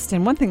guest.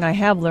 And one thing I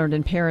have learned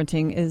in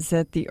parenting is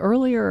that the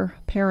earlier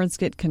parents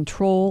get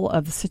control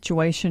of the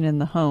situation in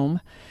the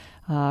home,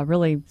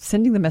 really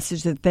sending the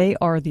message that they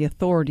are the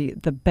authority,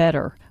 the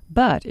better.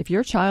 But if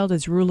your child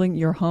is ruling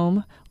your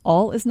home,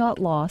 all is not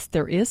lost.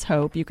 There is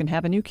hope. You can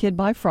have a new kid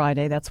by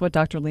Friday. That's what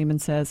Dr. Leman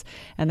says,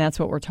 and that's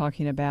what we're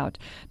talking about.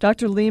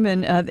 Dr.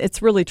 Leman,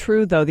 it's really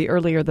true, though, the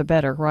earlier the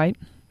better, right?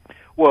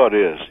 Well, it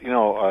is. You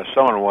know,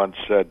 someone once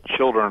said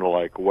children are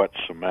like wet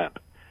cement.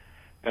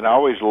 And I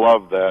always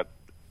love that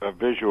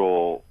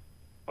visual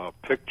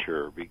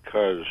picture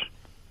because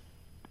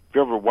if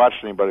you ever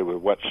watched anybody with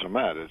wet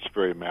cement, it's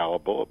very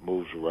malleable. It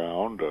moves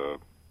around.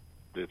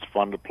 It's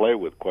fun to play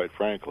with, quite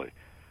frankly.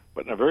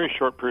 But in a very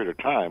short period of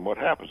time, what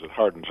happens? It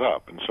hardens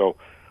up. And so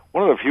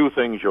one of the few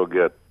things you'll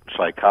get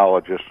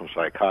psychologists and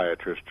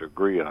psychiatrists to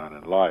agree on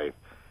in life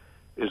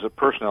is that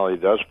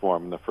personality does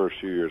form in the first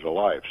few years of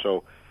life.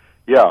 So,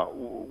 yeah,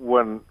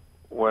 when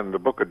the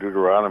book of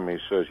Deuteronomy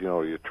says, you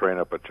know, you train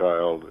up a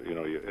child, you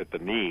know, at the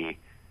knee,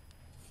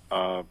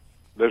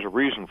 there's a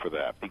reason for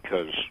that,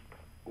 because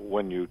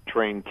when you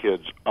train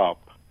kids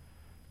up,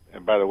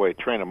 and by the way,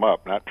 train them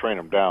up, not train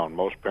them down.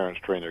 Most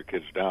parents train their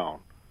kids down.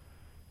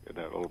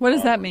 What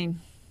does that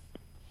mean?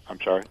 I'm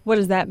sorry? What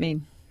does that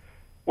mean?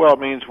 Well, it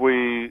means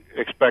we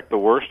expect the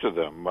worst of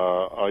them.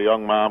 A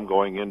young mom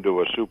going into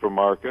a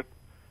supermarket,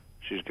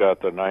 she's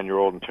got the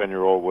 9-year-old and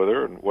 10-year-old with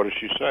her, and what does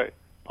she say?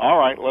 All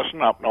right,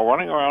 listen up. No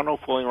running around, no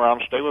fooling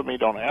around. Stay with me.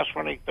 Don't ask for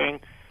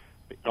anything.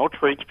 No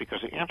treats, because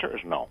the answer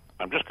is no.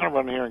 I'm just going to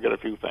run in here and get a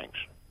few things.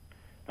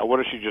 Now, what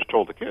has she just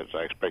told the kids?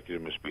 I expect you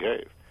to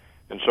misbehave.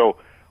 And so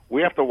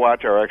we have to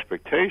watch our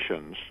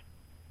expectations.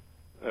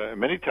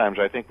 Many times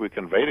I think we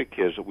convey to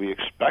kids that we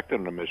expect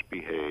them to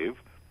misbehave,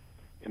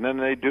 And then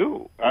they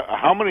do.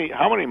 How many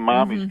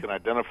mommies can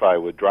identify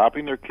with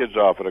dropping their kids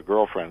off at a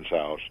girlfriend's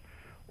house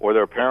or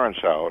their parents'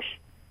 house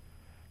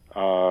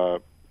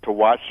to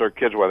watch their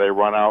kids while they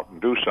run out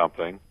and do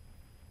something,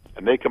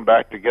 and they come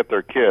back to get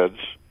their kids,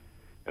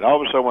 and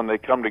all of a sudden when they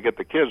come to get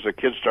the kids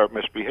start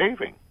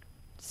misbehaving.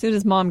 As soon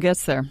as mom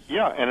gets there.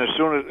 Yeah, and as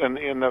soon as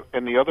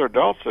and the other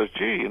adult says,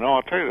 "Gee,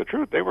 I'll tell you the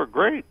truth, they were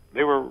great.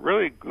 They were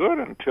really good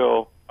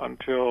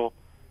until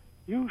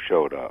you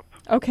showed up."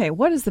 Okay,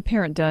 what has the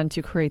parent done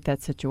to create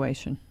that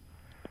situation?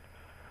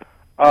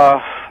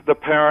 The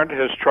parent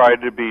has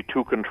tried to be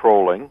too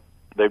controlling.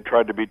 They've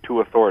tried to be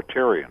too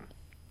authoritarian.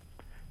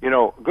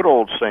 Good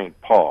old St.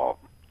 Paul,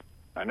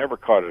 I never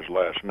caught his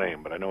last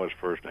name, but I know his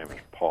first name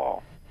is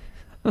Paul.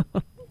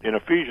 In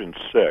Ephesians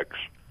 6,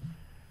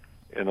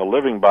 in the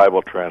Living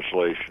Bible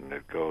translation,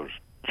 it goes,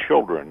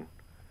 "Children,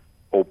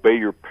 obey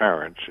your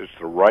parents. It's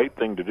the right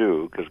thing to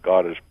do because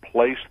God has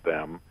placed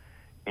them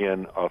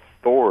in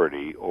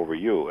authority over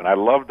you." And I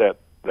love that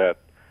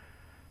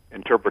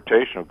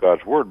interpretation of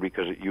God's Word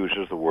because it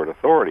uses the word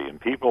authority. And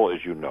people,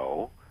 as you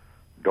know,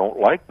 don't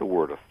like the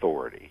word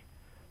authority.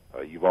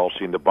 You've all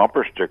seen the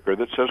bumper sticker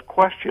that says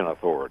question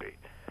authority.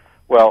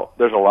 Well,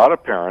 there's a lot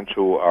of parents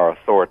who are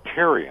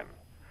authoritarian.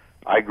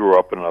 I grew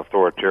up in an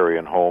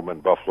authoritarian home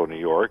in Buffalo, New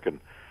York, and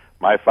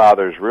my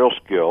father's real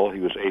skill, he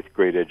was 8th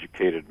grade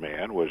educated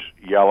man, was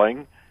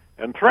yelling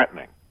and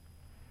threatening.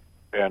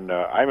 And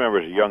I remember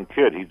as a young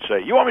kid, he'd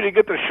say, "You want me to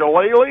get the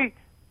shillelagh?"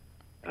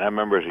 And I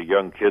remember as a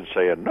young kid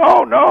saying,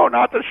 "No,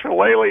 not the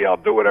shillelagh. I'll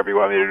do whatever you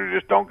want me to do.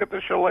 Just don't get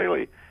the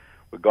shillelagh."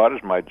 But God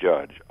is my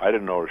judge. I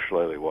didn't know what a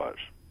shillelagh was.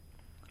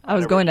 I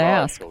was going to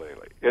ask.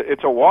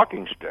 It's a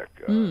walking stick.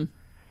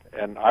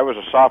 And I was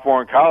a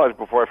sophomore in college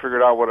before I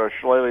figured out what a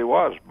shillelagh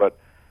was. But,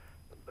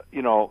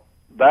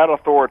 that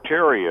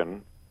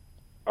authoritarian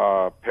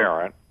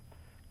parent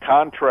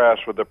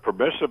contrasts with the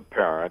permissive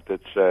parent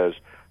that says,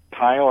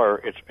 "Tyler,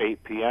 it's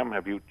 8 p.m.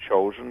 Have you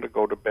chosen to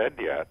go to bed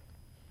yet?"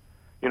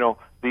 The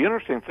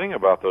interesting thing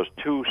about those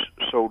two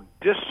so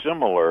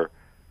dissimilar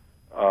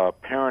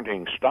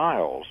parenting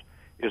styles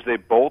is they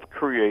both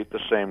create the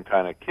same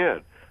kind of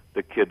kid,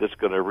 the kid that's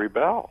going to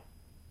rebel.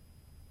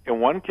 And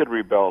one kid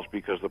rebels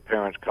because the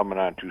parent's coming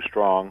on too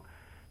strong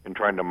and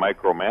trying to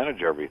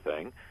micromanage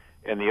everything,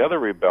 and the other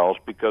rebels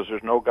because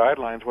there's no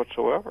guidelines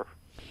whatsoever.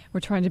 We're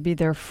trying to be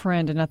their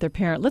friend and not their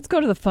parent. Let's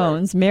go to the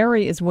phones. Right.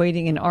 Mary is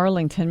waiting in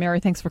Arlington. Mary,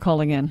 thanks for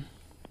calling in.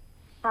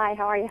 Hi,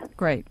 how are you?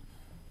 Great.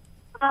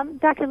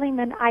 Dr.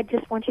 Lehman, I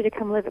just want you to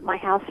come live at my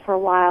house for a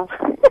while.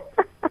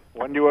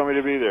 When do you want me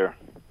to be there?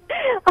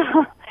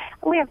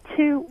 We have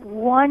 2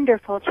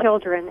 wonderful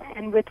children,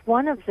 and with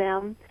one of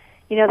them,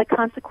 the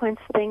consequence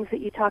things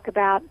that you talk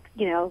about,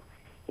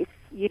 if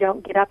you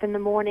don't get up in the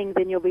morning,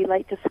 then you'll be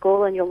late to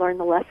school and you'll learn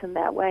the lesson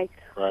that way,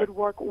 right, would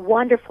work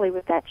wonderfully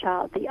with that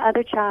child. The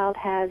other child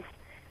has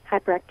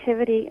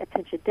hyperactivity,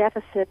 attention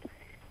deficit,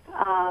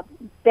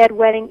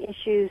 bedwetting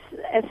issues,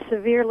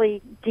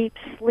 severely deep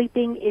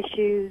sleeping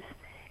issues,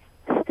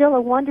 still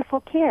a wonderful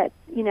kid.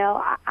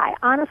 I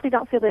honestly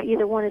don't feel that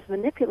either one is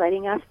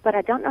manipulating us, but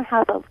I don't know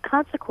how those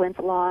consequence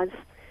laws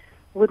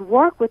would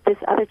work with this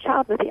other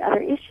child with the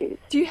other issues.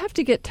 Do you have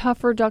to get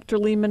tougher, Dr.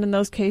 Lehman, in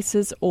those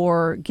cases,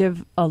 or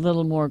give a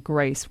little more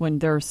grace when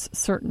there's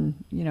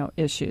certain,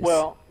 issues?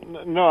 Well,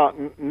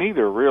 no,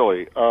 neither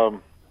really.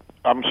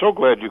 I'm so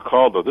glad you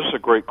called, though. This is a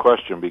great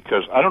question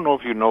because I don't know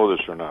if you know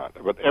this or not,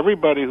 but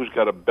everybody who's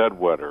got a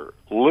bedwetter,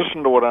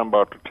 listen to what I'm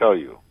about to tell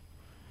you.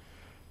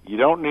 You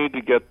don't need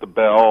to get the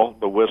bell,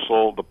 the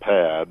whistle, the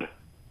pad.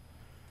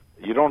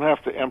 You don't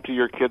have to empty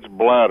your kid's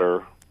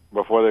bladder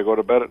before they go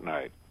to bed at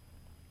night.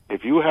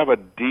 If you have a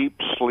deep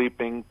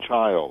sleeping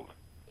child,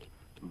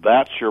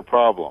 that's your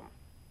problem.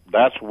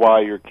 That's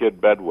why your kid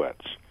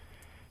bedwets.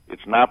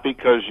 It's not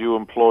because you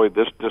employ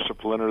this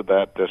discipline or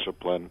that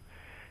discipline.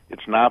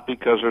 It's not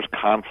because there's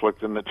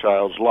conflict in the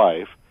child's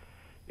life.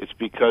 It's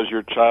because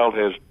your child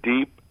has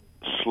deep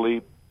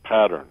sleep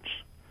patterns.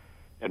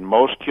 And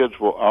most kids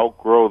will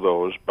outgrow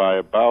those by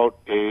about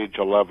age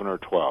 11 or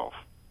 12.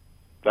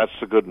 That's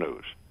the good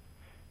news.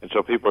 And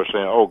so people are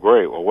saying, "Oh,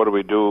 great, well, what do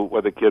we do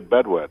when the kid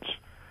bedwets?"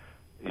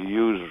 You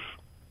use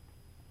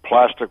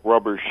plastic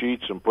rubber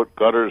sheets and put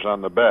gutters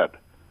on the bed.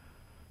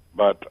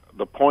 But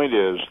the point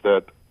is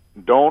that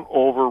don't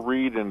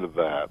overread into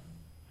that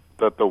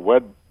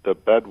the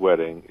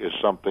bedwetting is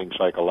something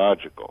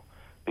psychological,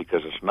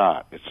 because it's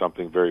not. It's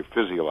something very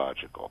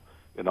physiological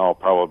in all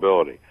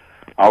probability.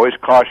 I always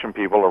caution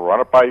people to run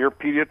it by your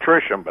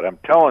pediatrician, but I'm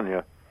telling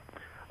you,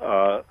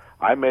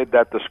 I made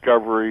that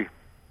discovery,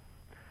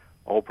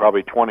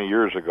 probably 20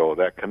 years ago,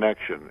 that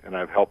connection, and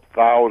I've helped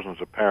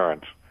thousands of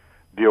parents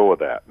deal with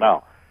that.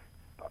 Now,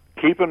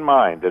 keep in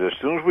mind that as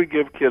soon as we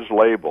give kids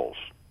labels,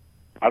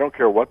 I don't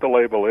care what the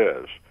label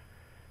is,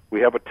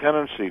 we have a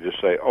tendency to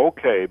say,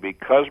 okay,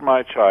 because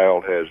my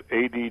child has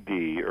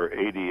ADD or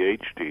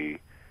ADHD,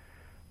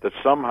 that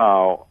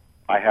somehow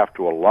I have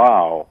to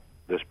allow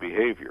this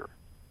behavior.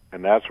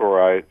 And that's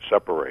where I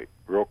separate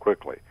real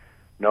quickly.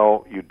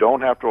 No, you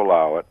don't have to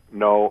allow it.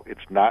 No,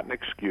 it's not an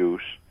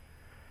excuse.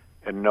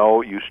 And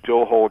no, you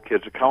still hold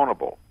kids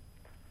accountable.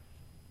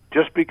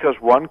 Just because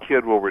one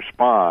kid will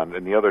respond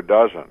and the other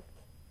doesn't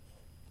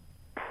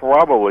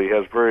probably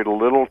has very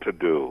little to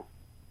do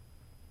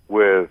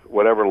with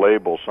whatever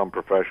label some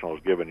professional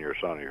has given your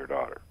son or your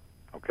daughter.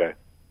 Okay?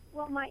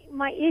 Well,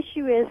 my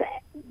issue is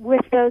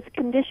with those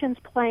conditions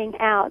playing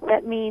out,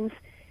 that means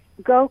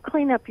go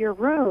clean up your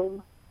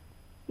room,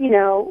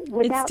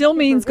 It still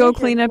means go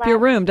clean up your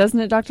room, doesn't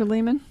it, Dr.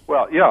 Lehman?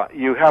 Well, yeah,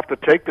 you have to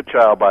take the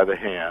child by the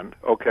hand,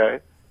 okay?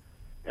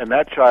 And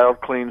that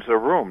child cleans their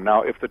room.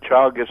 Now, if the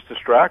child gets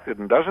distracted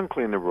and doesn't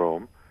clean the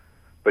room,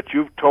 but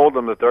you've told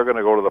them that they're going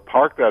to go to the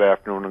park that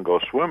afternoon and go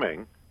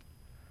swimming,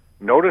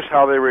 notice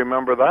how they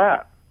remember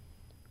that.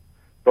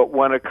 But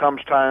when it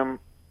comes time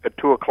at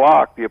 2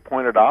 o'clock, the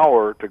appointed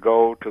hour to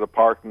go to the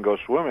park and go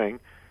swimming,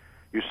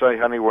 you say,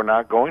 honey, we're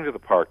not going to the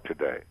park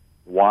today.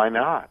 Why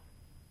not?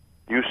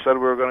 You said we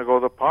were going to go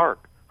to the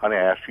park. Honey,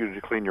 I asked you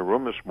to clean your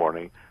room this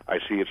morning. I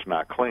see it's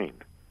not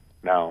cleaned.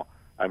 Now,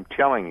 I'm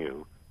telling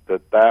you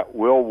that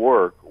will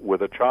work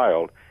with a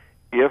child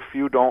if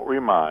you don't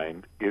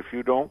remind, if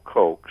you don't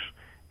coax,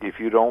 if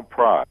you don't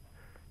prod.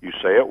 You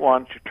say it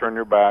once, you turn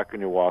your back,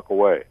 and you walk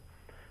away.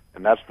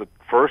 And that's the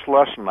first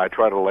lesson I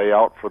try to lay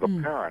out for the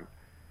parent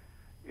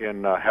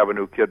in Have a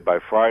New Kid by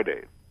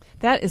Friday.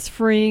 That is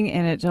freeing,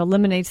 and it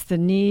eliminates the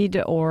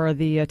need or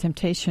the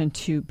temptation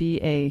to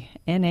be a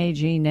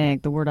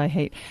nag, the word I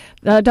hate.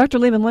 Dr.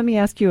 Lehman, let me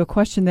ask you a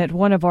question that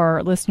one of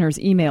our listeners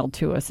emailed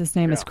to us. His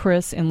name is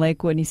Chris in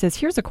Lakewood, and he says,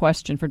 here's a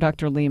question for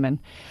Dr. Lehman.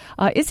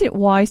 Is it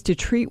wise to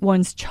treat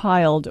one's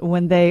child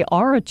when they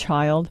are a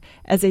child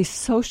as a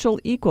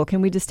social equal?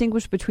 Can we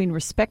distinguish between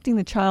respecting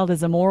the child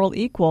as a moral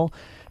equal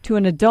to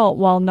an adult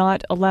while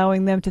not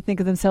allowing them to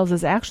think of themselves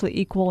as actually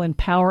equal in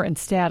power and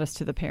status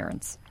to the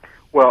parents?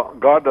 Well,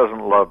 God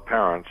doesn't love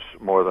parents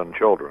more than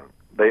children.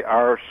 They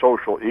are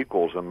social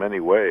equals in many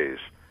ways,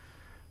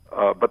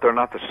 but they're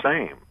not the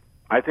same.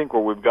 I think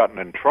where we've gotten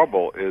in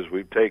trouble is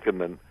we've taken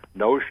the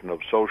notion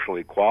of social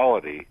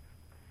equality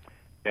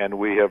and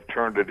we have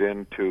turned it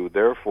into,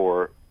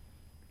 therefore,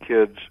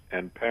 kids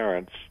and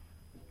parents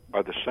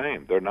are the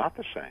same. They're not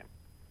the same.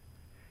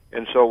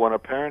 And so when a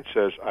parent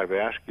says, I've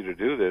asked you to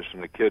do this,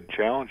 and the kid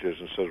challenges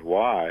and says,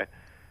 why?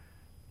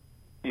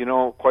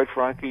 Quite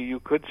frankly, you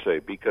could say,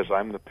 because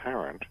I'm the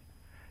parent,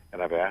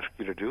 and I've asked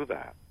you to do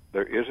that.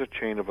 There is a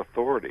chain of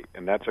authority,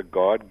 and that's a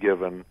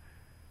God-given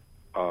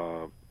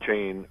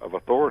chain of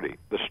authority.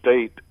 The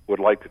state would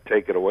like to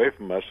take it away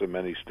from us in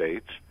many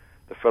states.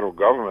 The federal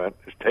government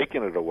is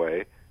taking it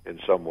away in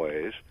some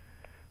ways.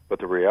 But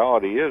the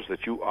reality is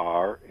that you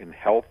are in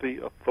healthy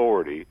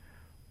authority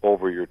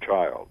over your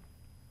child.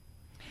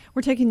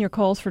 We're taking your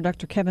calls for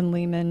Dr. Kevin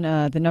Lehman.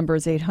 The number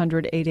is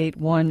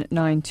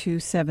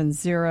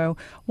 800-881-9270.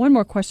 One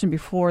more question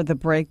before the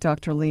break,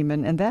 Dr.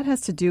 Lehman, and that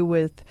has to do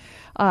with,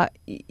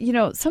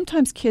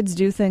 sometimes kids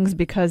do things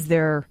because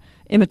they're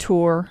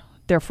immature,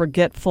 they're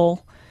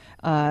forgetful,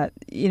 and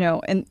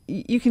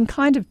you can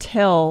kind of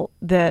tell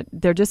that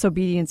their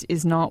disobedience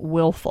is not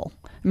willful.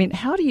 I mean,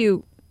 how do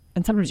you,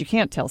 and sometimes you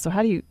can't tell, so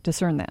how do you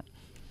discern that?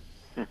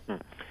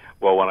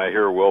 Well, when I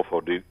hear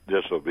willful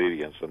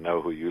disobedience, I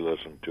know who you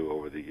listened to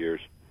over the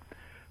years.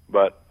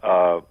 But,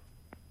 the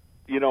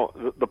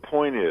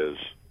point is,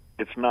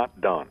 it's not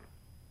done.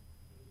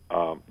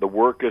 The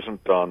work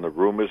isn't done. The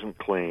room isn't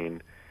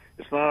clean.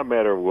 It's not a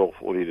matter of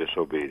willfully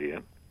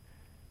disobedient.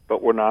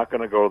 But we're not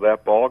going to go to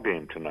that ball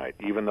game tonight,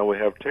 even though we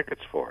have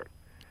tickets for it.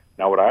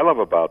 Now, what I love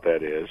about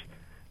that is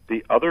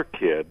the other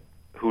kid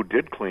who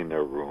did clean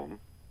their room,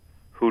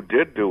 who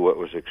did do what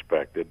was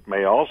expected,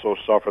 may also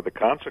suffer the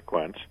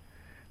consequence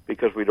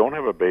because we don't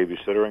have a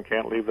babysitter and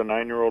can't leave the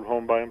 9-year-old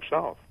home by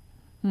himself.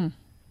 And,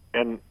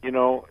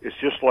 it's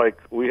just like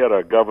we had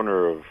a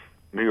governor of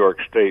New York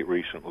State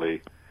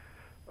recently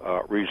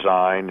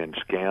resign in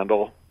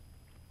scandal.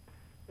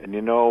 And,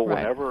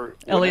 whenever...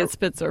 Elliot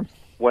Spitzer.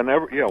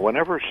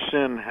 Whenever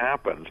sin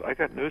happens, I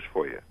got news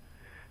for you.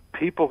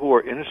 People who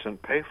are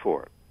innocent pay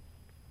for it.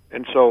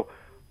 And so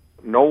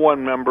no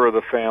one member of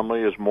the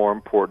family is more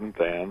important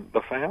than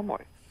the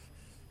family.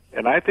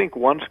 And I think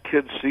once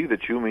kids see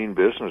that you mean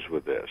business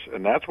with this,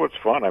 and that's what's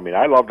fun. I mean,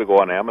 I love to go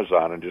on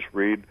Amazon and just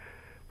read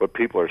what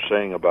people are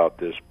saying about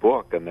this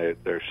book, and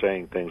they're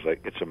saying things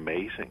like, it's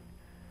amazing.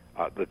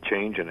 The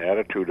change in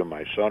attitude of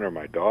my son or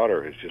my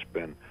daughter has just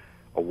been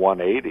a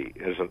 180.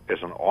 As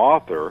an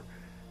author,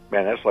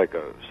 man, that's like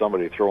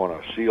somebody throwing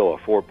a seal a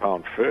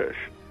 4-pound fish.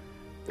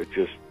 It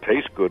just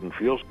tastes good and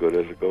feels good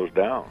as it goes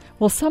down.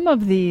 Well, some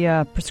of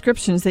the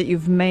prescriptions that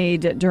you've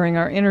made during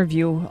our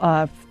interview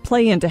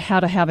play into how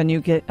to have a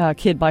new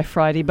kid by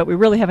Friday, but we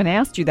really haven't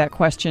asked you that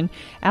question.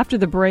 After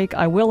the break,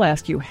 I will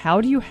ask you, how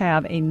do you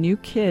have a new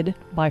kid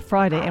by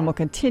Friday? And we'll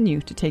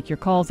continue to take your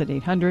calls at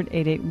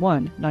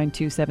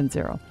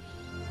 800-881-9270.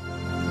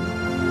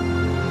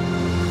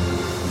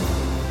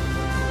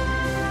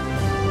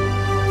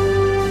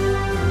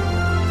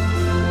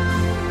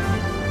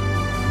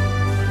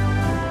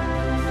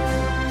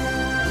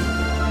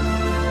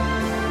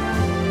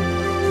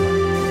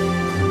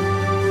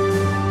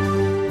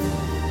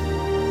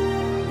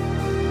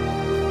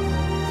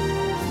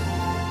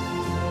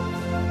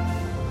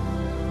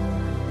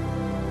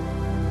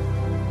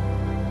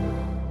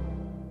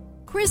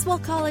 Criswell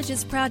College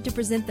is proud to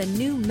present the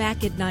new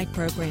Mac at Night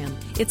program.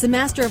 It's a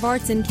Master of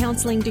Arts in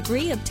Counseling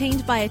degree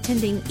obtained by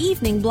attending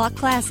evening block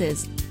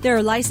classes. There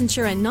are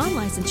licensure and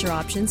non-licensure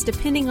options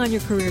depending on your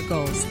career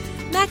goals.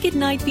 Mac at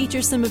Night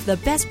features some of the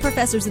best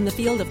professors in the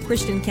field of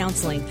Christian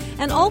counseling,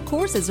 and all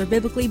courses are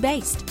biblically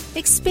based.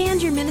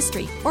 Expand your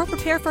ministry or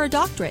prepare for a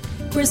doctorate.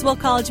 Criswell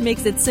College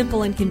makes it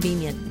simple and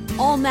convenient.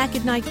 All Mac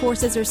at Night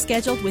courses are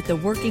scheduled with the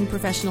working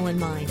professional in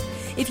mind.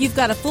 If you've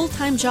got a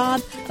full-time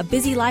job, a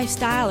busy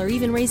lifestyle, or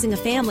even raising a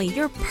family,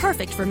 you're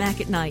perfect for Mac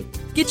at Night.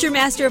 Get your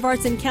Master of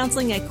Arts in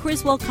Counseling at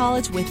Criswell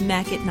College with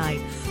Mac at Night.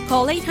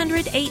 Call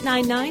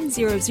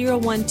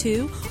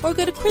 800-899-0012 or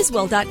go to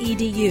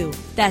criswell.edu.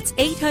 That's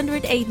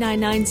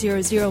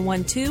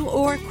 800-899-0012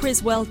 or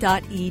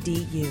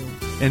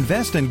criswell.edu.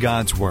 Invest in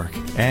God's work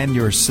and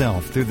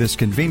yourself through this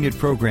convenient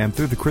program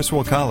through the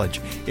Criswell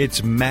College.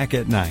 It's Mac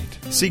at Night.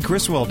 See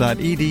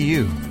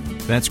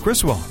criswell.edu. That's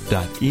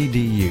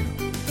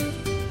criswell.edu.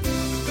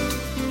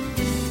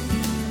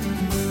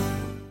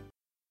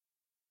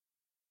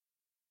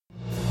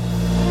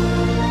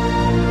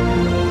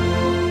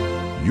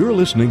 You're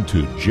listening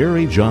to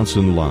Jerry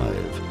Johnson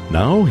Live.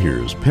 Now,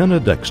 here's Penna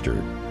Dexter.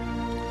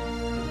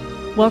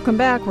 Welcome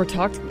back. We're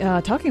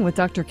talking with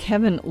Dr.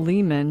 Kevin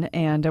Leman,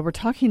 and we're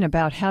talking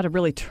about how to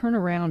really turn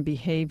around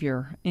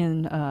behavior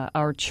in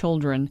our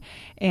children.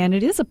 And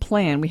it is a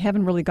plan. We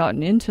haven't really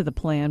gotten into the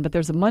plan, but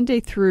there's a Monday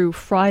through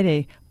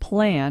Friday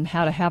plan,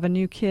 how to have a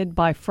new kid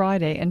by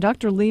Friday. And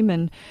Dr.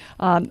 Leman,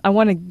 I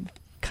want to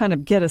kind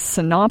of get a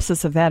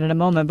synopsis of that in a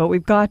moment, but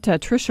we've got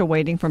Tricia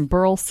waiting from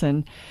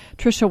Burleson.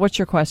 Tricia, what's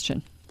your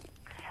question?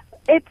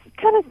 It's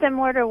kind of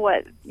similar to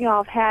what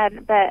y'all have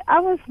had, but I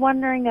was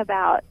wondering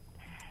about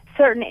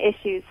certain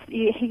issues.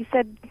 He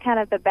said kind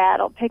of the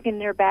battle,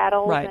 picking your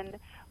battles, right. And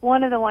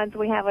one of the ones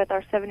we have with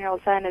our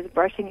 7-year-old son is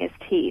brushing his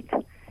teeth.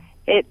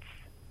 It's,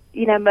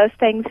 most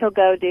things he'll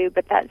go do,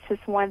 but that's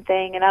just one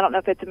thing, and I don't know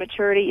if it's a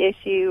maturity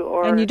issue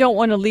or... And you don't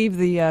want to leave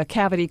the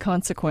cavity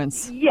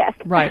consequence. Yes.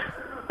 Right.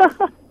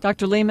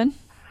 Dr. Leman?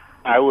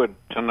 I would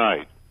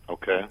tonight,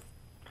 okay,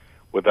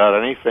 without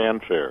any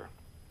fanfare,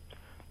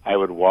 I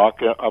would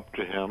walk up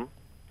to him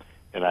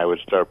and I would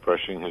start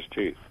brushing his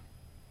teeth.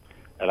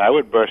 And I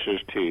would brush his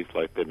teeth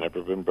like they'd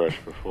never been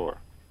brushed before.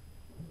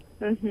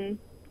 Mm-hmm.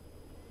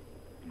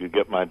 You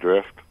get my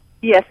drift?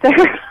 Yes,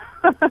 sir.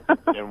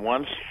 And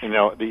once,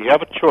 you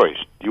have a choice.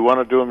 Do you want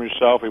to do them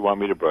yourself or you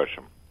want me to brush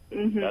them?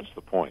 Mm-hmm. That's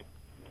the point.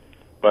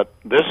 But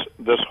this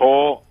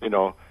whole,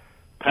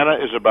 Penna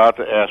is about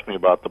to ask me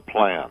about the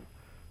plan.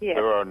 Yes.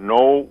 There are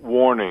no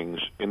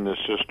warnings in this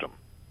system,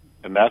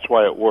 and that's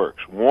why it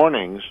works.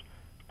 Warnings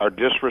are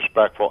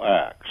disrespectful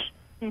acts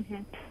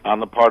on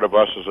the part of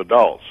us as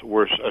adults.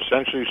 We're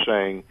essentially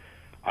saying,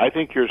 I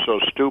think you're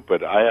so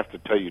stupid, I have to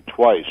tell you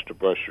twice to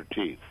brush your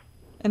teeth.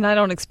 And I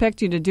don't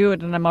expect you to do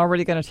it, and I'm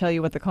already going to tell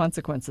you what the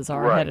consequences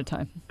are ahead of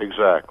time.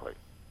 Exactly.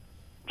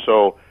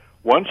 So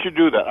once you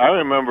do that, I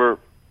remember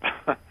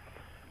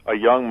a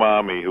young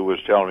mommy who was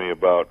telling me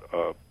about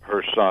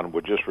her son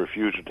would just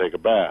refuse to take a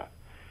bath.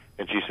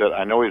 And she said,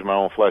 I know he's my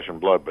own flesh and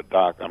blood, but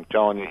Doc, I'm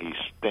telling you, he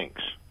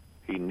stinks.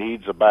 He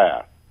needs a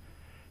bath.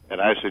 And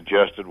I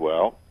suggested,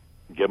 well,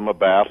 give him a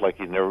bath like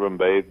he's never been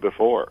bathed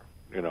before,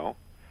 And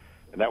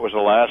that was the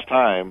last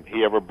time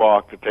he ever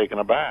balked at taking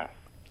a bath.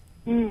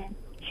 Mm.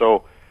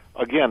 So,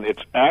 again,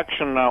 it's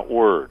action, not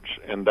words.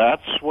 And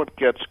that's what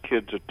gets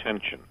kids'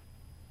 attention.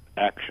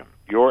 Action.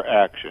 Your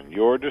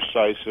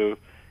decisive,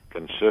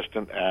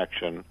 consistent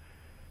action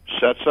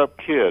sets up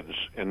kids.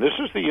 And this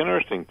is the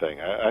interesting thing.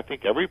 I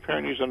think every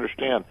parent needs to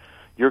understand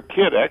your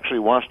kid actually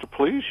wants to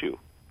please you.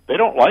 They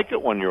don't like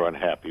it when you're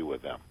unhappy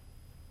with them.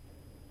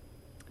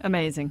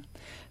 Amazing.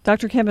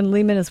 Dr. Kevin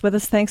Leman is with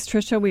us. Thanks,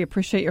 Tricia. We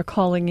appreciate your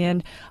calling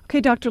in.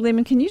 Okay, Dr.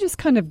 Leman, can you just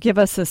kind of give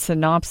us a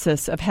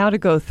synopsis of how to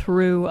go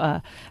through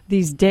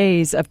these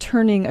days of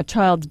turning a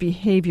child's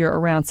behavior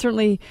around?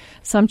 Certainly,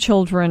 some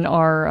children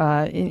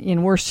are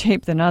in worse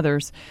shape than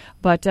others,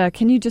 but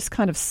can you just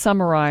kind of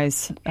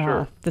summarize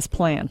this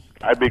plan?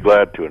 I'd be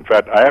glad to. In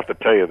fact, I have to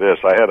tell you this.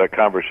 I had a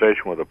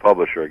conversation with a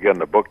publisher. Again,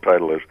 the book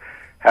title is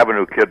Have a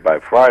New Kid by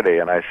Friday,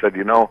 and I said,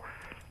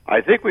 I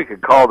think we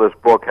could call this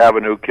book Have a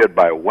New Kid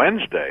by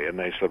Wednesday. And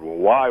they said, well,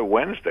 why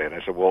Wednesday? And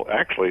I said, well,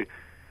 actually,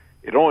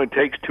 it only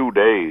takes 2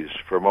 days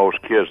for most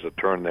kids to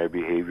turn their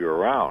behavior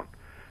around.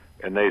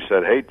 And they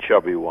said, hey,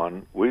 chubby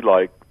one, we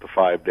like the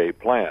 5-day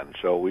plan.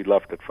 So we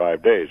left it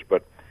 5 days.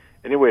 But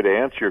anyway, to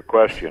answer your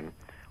question,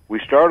 we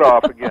start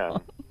off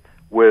again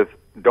with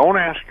don't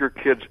ask your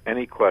kids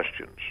any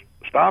questions.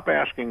 Stop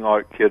asking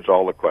our kids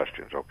all the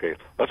questions, okay?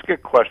 Let's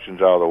get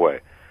questions out of the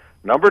way.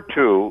 Number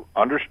 2,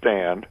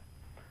 understand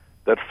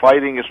that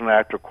fighting is an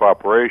act of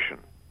cooperation.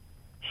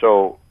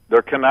 So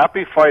there cannot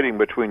be fighting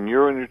between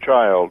you and your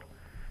child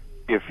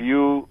if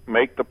you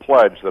make the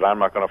pledge that I'm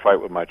not going to fight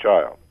with my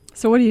child.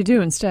 So what do you do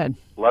instead?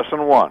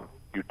 Lesson 1,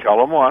 you tell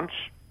them once,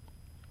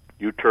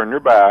 you turn your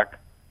back,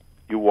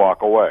 you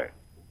walk away.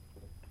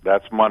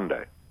 That's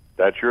Monday.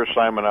 That's your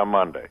assignment on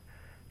Monday.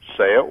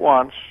 Say it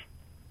once,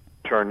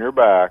 turn your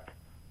back,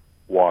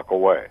 walk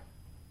away.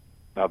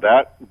 Now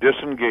that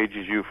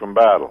disengages you from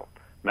battle.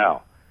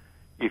 Now,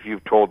 if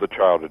you've told the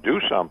child to do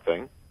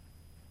something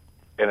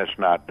and it's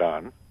not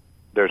done,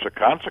 there's a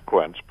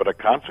consequence, but a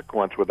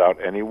consequence without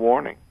any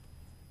warning.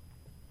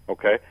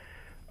 Okay?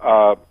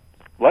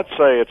 Let's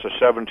say it's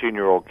a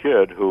 17-year-old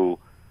kid who,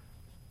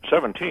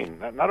 17,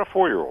 not a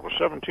 4-year-old, a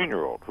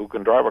 17-year-old who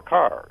can drive a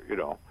car,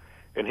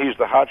 and he's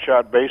the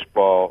hotshot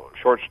baseball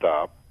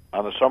shortstop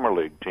on the summer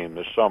league team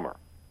this summer.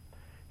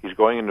 He's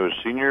going into his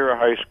senior year of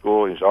high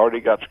school. He's already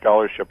got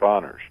scholarship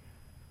offers.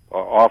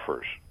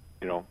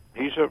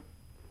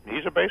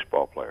 He's a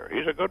baseball player.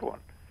 He's a good one.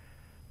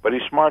 But he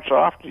smarts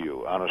off to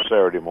you on a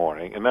Saturday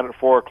morning, and then at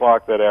 4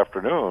 o'clock that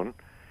afternoon,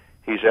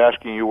 he's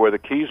asking you where the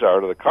keys are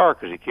to the car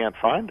because he can't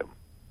find them.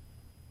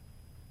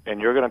 And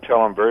you're going to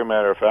tell him very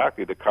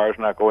matter-of-factly the car's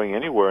not going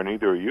anywhere, and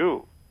neither are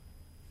you.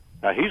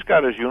 Now, he's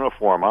got his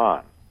uniform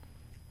on.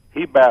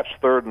 He bats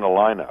third in the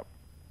lineup.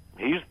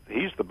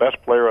 He's the best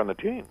player on the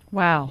team.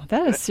 Wow,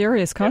 that is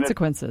serious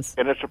consequences.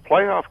 And it's a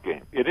playoff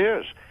game. It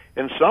is.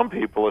 And some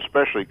people,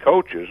 especially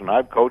coaches, and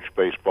I've coached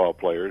baseball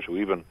players who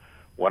even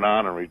went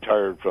on and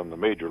retired from the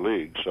major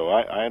leagues, so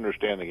I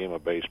understand the game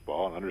of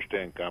baseball and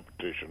understand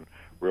competition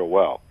real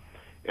well.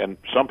 And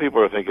some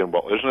people are thinking,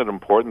 well, isn't it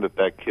important that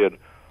that kid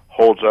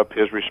holds up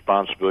his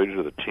responsibility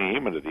to the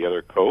team and to the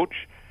other coach?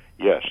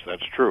 Yes,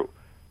 that's true.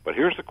 But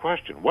here's the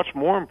question. What's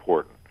more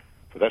important?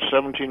 For that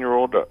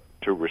 17-year-old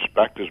to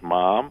respect his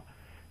mom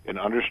and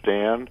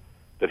understand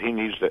that he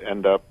needs to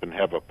end up and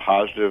have a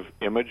positive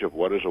image of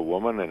what is a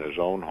woman in his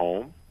own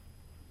home?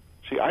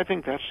 See, I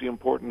think that's the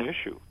important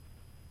issue.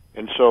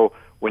 And so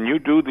when you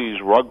do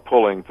these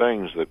rug-pulling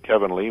things that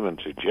Kevin Lehman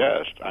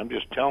suggests, I'm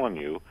just telling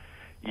you,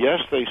 yes,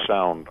 they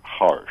sound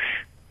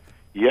harsh.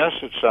 Yes,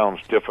 it sounds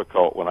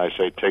difficult when I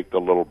say take the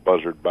little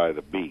buzzard by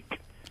the beak.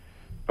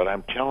 But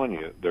I'm telling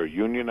you, they're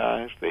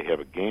unionized, they have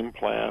a game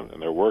plan,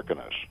 and they're working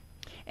us.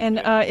 And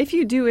if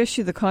you do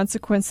issue the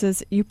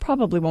consequences, you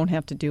probably won't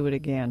have to do it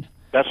again.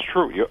 That's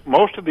true.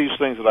 Most of these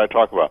things that I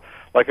talk about,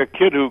 like a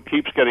kid who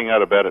keeps getting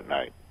out of bed at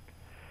night,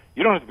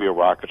 you don't have to be a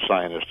rocket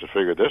scientist to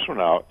figure this one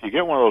out. You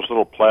get one of those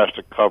little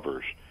plastic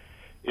covers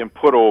and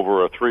put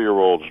over a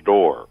 3-year-old's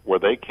door where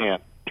they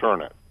can't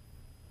turn it.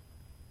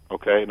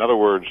 Okay? In other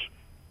words,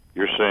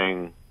 you're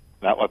saying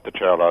not let the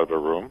child out of the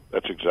room.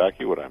 That's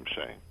exactly what I'm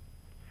saying.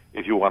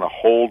 If you want to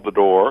hold the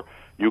door,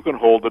 you can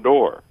hold the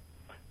door.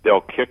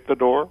 They'll kick the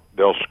door.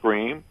 They'll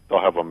scream.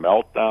 They'll have a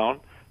meltdown.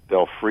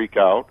 They'll freak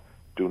out.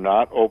 Do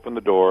not open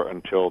the door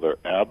until they're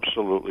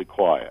absolutely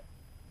quiet.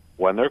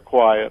 When they're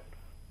quiet,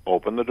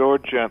 open the door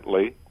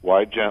gently.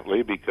 Why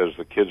gently? Because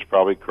the kid's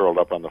probably curled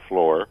up on the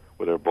floor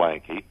with their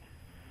blankie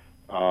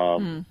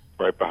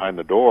right behind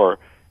the door.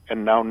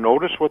 And now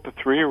notice what the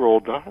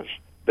 3-year-old does.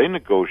 They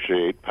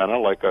negotiate, Penna,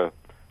 like a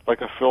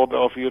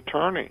Philadelphia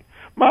attorney.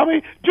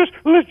 Mommy,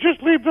 let's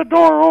just leave the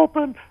door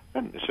open.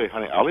 And say,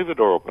 honey, I'll leave the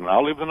door open,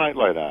 I'll leave the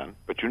nightlight on,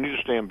 but you need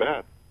to stay in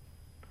bed.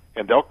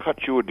 And they'll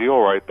cut you a deal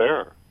right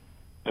there.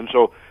 And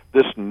so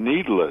this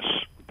needless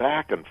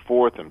back and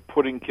forth and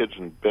putting kids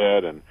in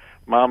bed and,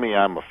 Mommy,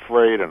 I'm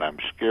afraid and I'm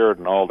scared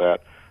and all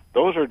that,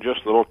 those are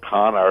just little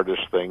con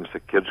artist things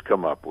that kids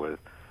come up with,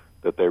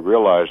 that they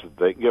realize that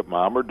they can get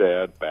mom or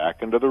dad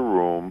back into the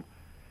room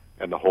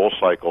and the whole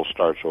cycle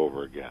starts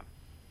over again.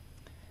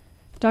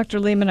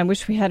 Dr. Lehman, I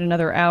wish we had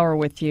another hour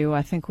with you.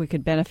 I think we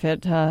could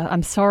benefit.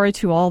 I'm sorry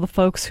to all the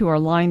folks who are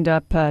lined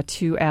up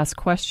to ask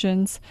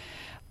questions,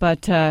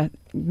 but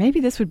maybe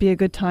this would be a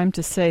good time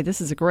to say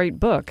this is a great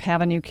book,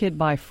 Have a New Kid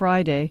by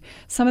Friday.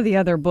 Some of the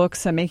other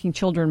books, Making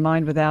Children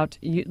Mind Without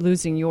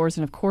Losing Yours,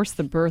 and, of course,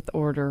 the Birth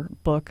Order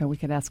book. We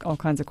could ask all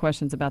kinds of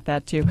questions about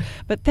that, too.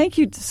 But thank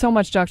you so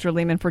much, Dr.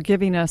 Lehman, for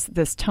giving us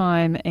this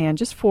time and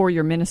just for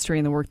your ministry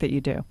and the work that you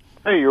do.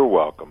 Hey, you're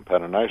welcome,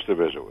 Penna. Nice to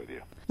visit with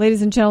you.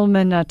 Ladies and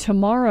gentlemen,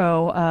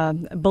 tomorrow,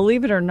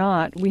 believe it or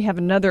not, we have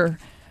another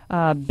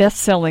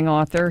best-selling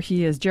author.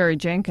 He is Jerry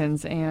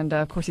Jenkins, and,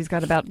 of course, he's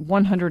got about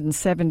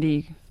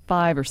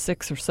 175 or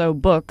 6 or so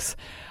books.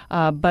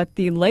 But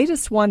the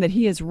latest one that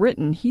he has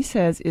written, he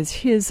says, is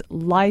his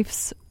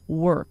life's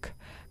work.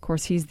 Of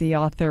course, he's the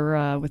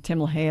author with Tim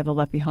LaHaye of the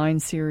Left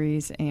Behind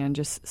series and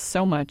just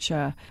so much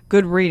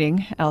good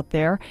reading out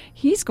there.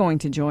 He's going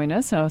to join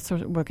us, so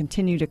we'll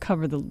continue to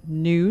cover the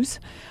news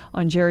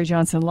on Jerry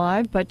Johnson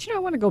Live. But, I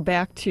want to go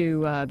back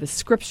to the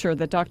scripture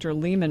that Dr.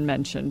 Lehman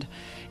mentioned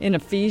in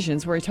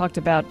Ephesians, where he talked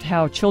about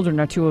how children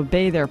are to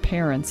obey their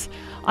parents.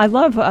 I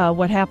love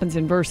what happens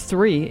in verse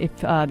 3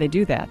 if they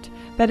do that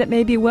it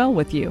may be well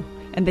with you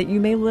and that you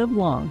may live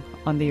long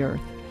on the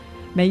earth.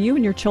 May you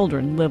and your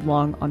children live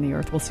long on the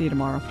earth. We'll see you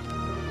tomorrow.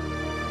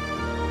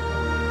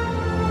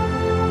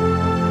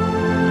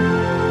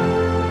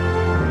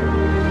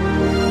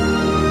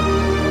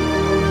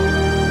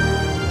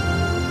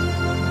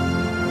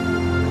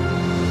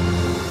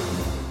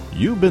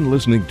 You've been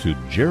listening to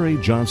Jerry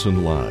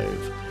Johnson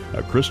Live,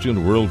 a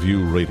Christian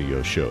Worldview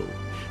radio show.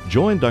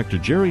 Join Dr.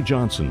 Jerry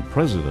Johnson,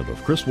 president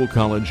of Criswell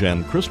College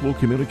and Criswell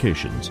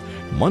Communications,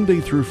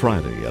 Monday through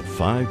Friday at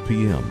 5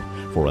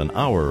 p.m. for an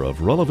hour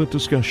of relevant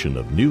discussion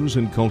of news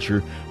and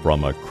culture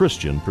from a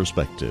Christian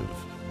perspective.